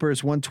smoked the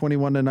Clippers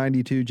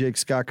 121-92. Jake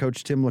Scott,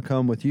 Coach Tim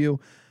LaComb with you.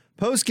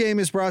 Postgame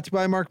is brought to you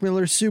by Mark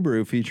Miller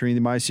Subaru, featuring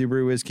the My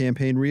Subaru Is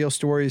campaign. Real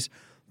stories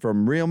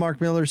from real Mark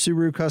Miller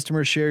Subaru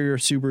customers. Share your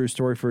Subaru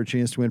story for a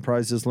chance to win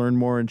prizes. Learn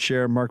more and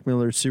share at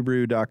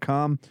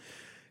markmillersubaru.com.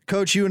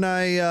 Coach, you and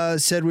I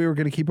said we were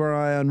going to keep our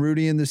eye on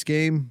Rudy in this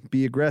game,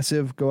 be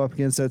aggressive, go up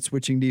against that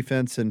switching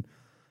defense, and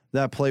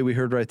that play we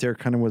heard right there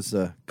kind of was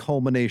the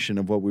culmination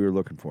of what we were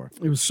looking for.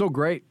 It was so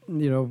great,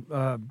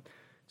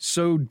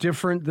 so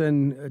different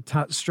than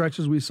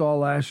stretches we saw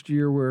last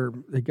year where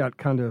they got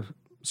kind of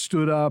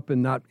stood up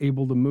and not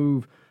able to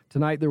move.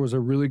 Tonight there was a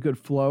really good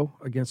flow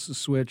against the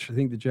switch. I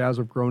think the Jazz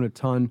have grown a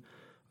ton.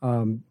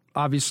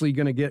 Obviously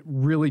going to get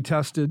really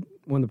tested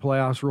when the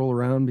playoffs roll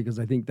around because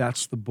I think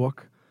that's the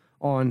book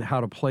on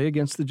how to play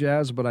against the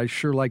Jazz, but I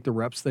sure like the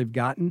reps they've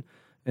gotten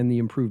and the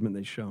improvement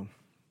they've shown.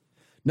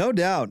 No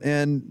doubt,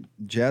 and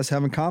Jazz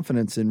having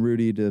confidence in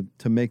Rudy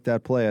to make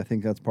that play. I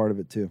think that's part of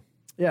it too.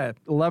 Yeah,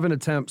 11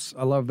 attempts.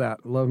 I love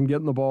that. Love him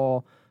getting the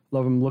ball.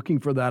 Love him looking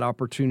for that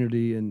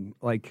opportunity. And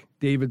like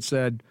David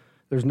said,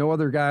 there's no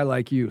other guy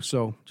like you,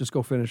 so just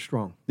go finish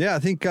strong. Yeah, I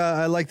think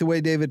I like the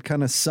way David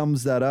kind of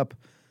sums that up.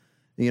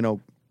 The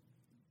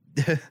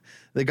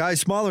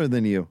guy's smaller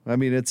than you. I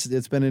mean, it's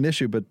been an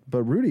issue, but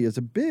Rudy is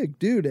a big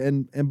dude.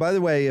 And by the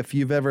way, if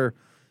you've ever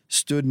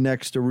stood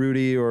next to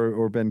Rudy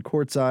or been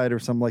courtside or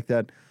something like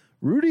that,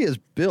 Rudy is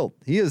built.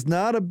 He is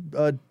not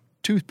a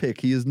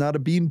toothpick. He is not a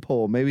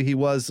beanpole. Maybe he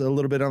was a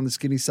little bit on the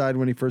skinny side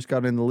when he first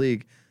got in the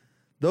league.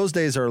 Those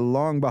days are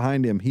long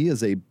behind him. He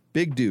is a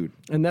big dude.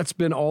 And that's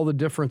been all the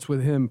difference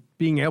with him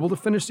being able to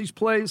finish these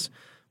plays,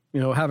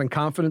 having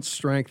confidence,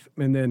 strength,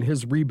 and then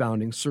his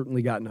rebounding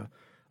certainly gotten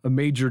a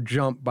major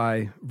jump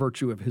by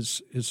virtue of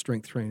his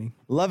strength training.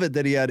 Love it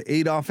that he had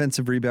 8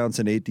 offensive rebounds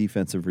and 8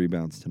 defensive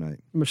rebounds tonight.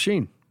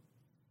 Machine.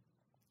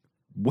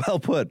 Well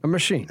put. A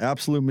machine.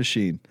 Absolute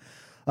machine.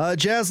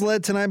 Jazz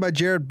led tonight by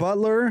Jared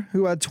Butler,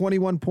 who had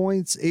 21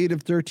 points, 8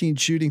 of 13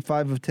 shooting,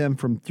 5 of 10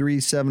 from 3,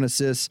 7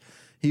 assists.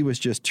 He was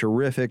just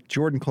terrific.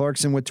 Jordan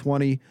Clarkson with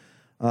 20.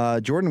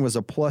 Jordan was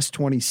a plus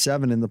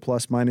 27 in the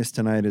plus minus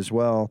tonight as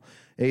well.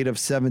 8 of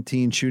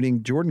 17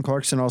 shooting. Jordan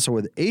Clarkson also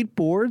with 8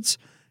 boards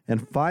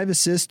and 5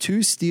 assists,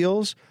 2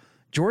 steals.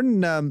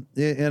 Jordan, and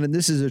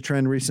this is a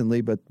trend recently,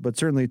 but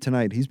certainly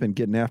tonight, he's been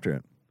getting after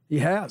it. He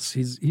has.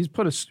 He's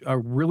put a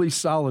really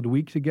solid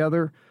week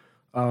together.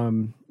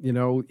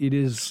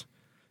 It's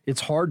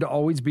hard to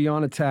always be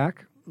on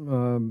attack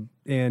and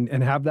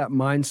have that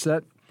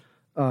mindset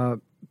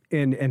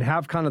and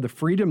have kind of the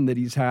freedom that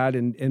he's had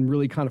and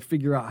really kind of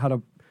figure out how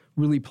to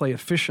really play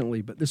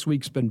efficiently. But this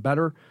week's been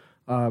better.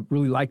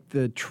 Really like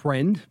the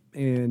trend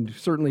and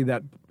certainly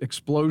that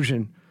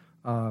explosion,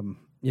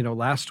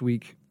 last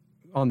week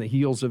on the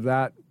heels of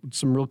that,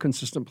 some real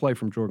consistent play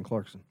from Jordan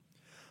Clarkson.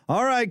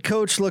 All right,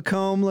 Coach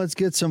LaComb, let's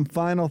get some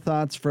final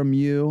thoughts from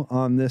you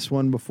on this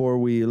one before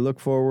we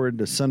look forward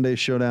to Sunday's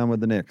showdown with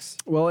the Knicks.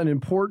 Well, an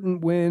important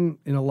win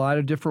in a lot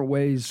of different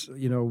ways.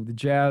 The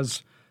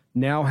Jazz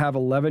now have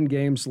 11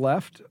 games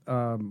left.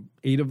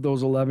 8 of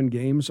those 11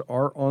 games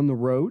are on the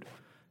road.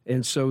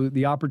 And so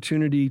the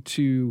opportunity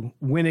to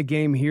win a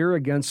game here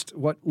against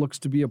what looks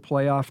to be a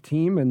playoff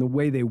team and the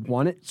way they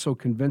won it so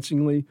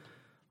convincingly,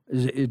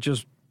 it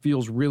just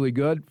feels really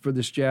good for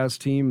this Jazz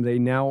team. They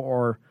now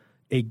are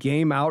a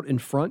game out in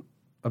front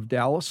of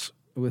Dallas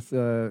with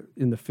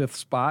in the 5th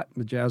spot.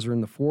 The Jazz are in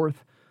the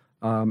 4th,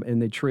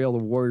 and they trail the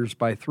Warriors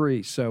by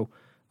 3. So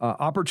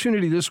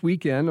opportunity this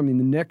weekend. I mean,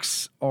 the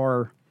Knicks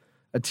are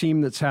a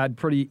team that's had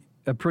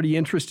a pretty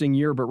interesting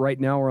year, but right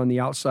now we're on the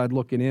outside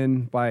looking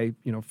in by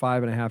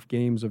 5.5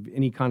 games of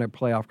any kind of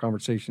playoff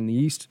conversation in the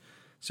East.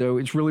 So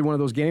it's really one of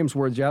those games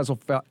where the Jazz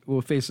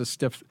will face a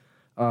stiff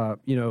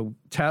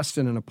test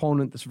and an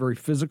opponent that's very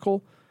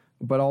physical,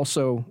 but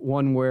also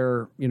one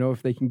where,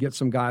 if they can get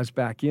some guys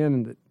back in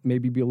and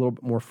maybe be a little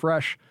bit more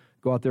fresh,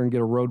 go out there and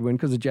get a road win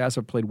because the Jazz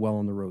have played well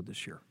on the road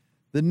this year.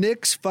 The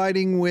Knicks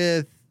fighting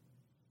with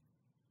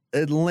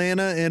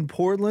Atlanta and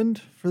Portland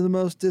for the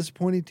most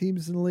disappointing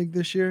teams in the league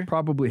this year?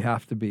 Probably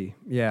have to be,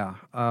 yeah.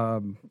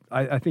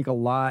 I think a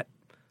lot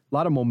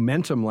of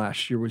momentum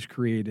last year was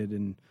created,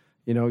 and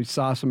you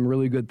saw some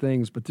really good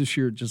things, but this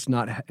year just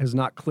has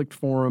not clicked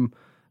for them.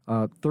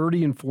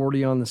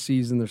 30-40 on the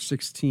season. They're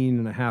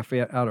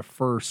 16.5 out of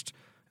first,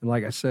 and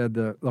like I said,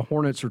 the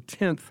Hornets are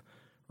 10th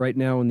right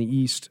now in the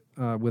East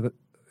with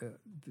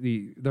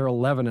they're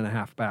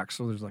 11.5 back.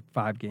 So there's like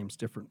 5 games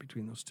different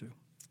between those two.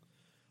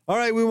 All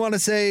right, we want to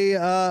say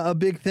a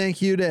big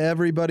thank you to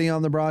everybody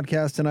on the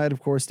broadcast tonight. Of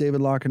course, David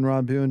Locke and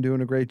Ron Boone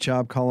doing a great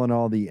job calling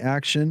all the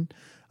action.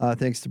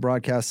 Thanks to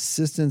broadcast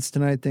assistants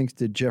tonight. Thanks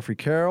to Jeffrey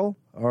Carroll,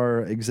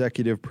 our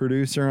executive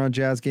producer on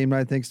Jazz Game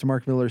Night. Thanks to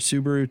Mark Miller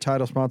Subaru,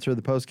 title sponsor of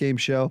the postgame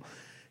show.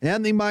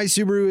 And the My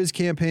Subaru Is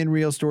campaign,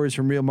 real stories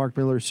from real Mark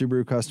Miller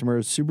Subaru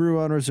customers.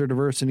 Subaru owners are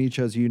diverse and each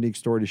has a unique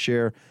story to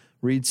share.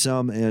 Read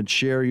some and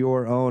share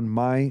your own.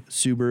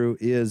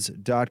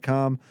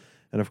 MySubaruIs.com.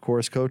 And, of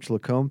course, Coach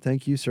LaComb,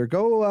 thank you, sir.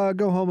 Go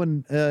home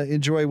and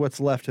enjoy what's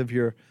left of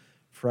your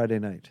Friday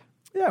night.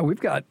 Yeah, we've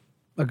got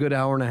a good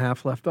hour and a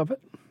half left of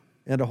it.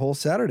 And a whole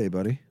Saturday,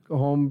 buddy. Go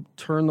home,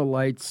 turn the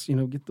lights,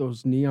 get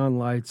those neon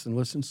lights and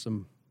listen to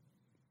some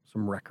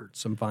records,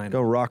 some vinyl.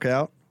 Go rock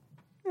out?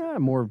 Yeah,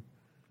 more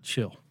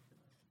chill.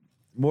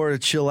 More a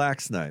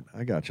chillax night.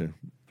 I got you.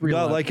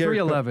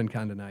 311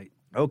 kind of night.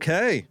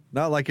 Okay.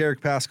 Not like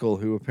Eric Paschall,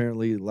 who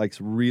apparently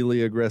likes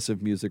really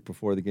aggressive music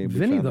before the game.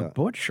 Vinny the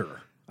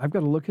Butcher. I've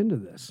got to look into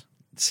this.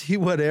 See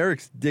what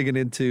Eric's digging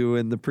into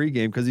in the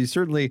pregame, because he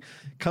certainly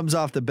comes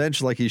off the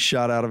bench like he's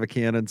shot out of a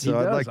cannon. So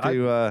I'd like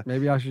to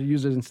maybe I should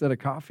use it instead of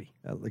coffee.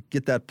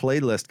 Get that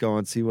playlist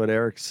going, see what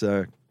Eric's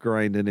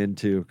grinding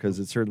into, because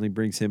it certainly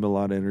brings him a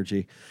lot of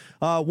energy.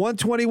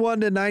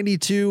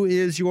 121-92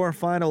 is your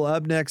final.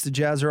 Up next, the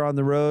Jazz are on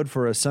the road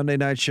for a Sunday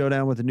night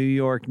showdown with the New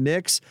York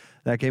Knicks.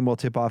 That game will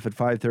tip off at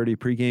 5:30.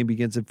 Pregame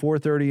begins at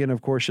 4:30, and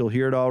of course, you'll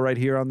hear it all right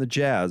here on the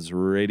Jazz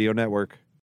Radio Network.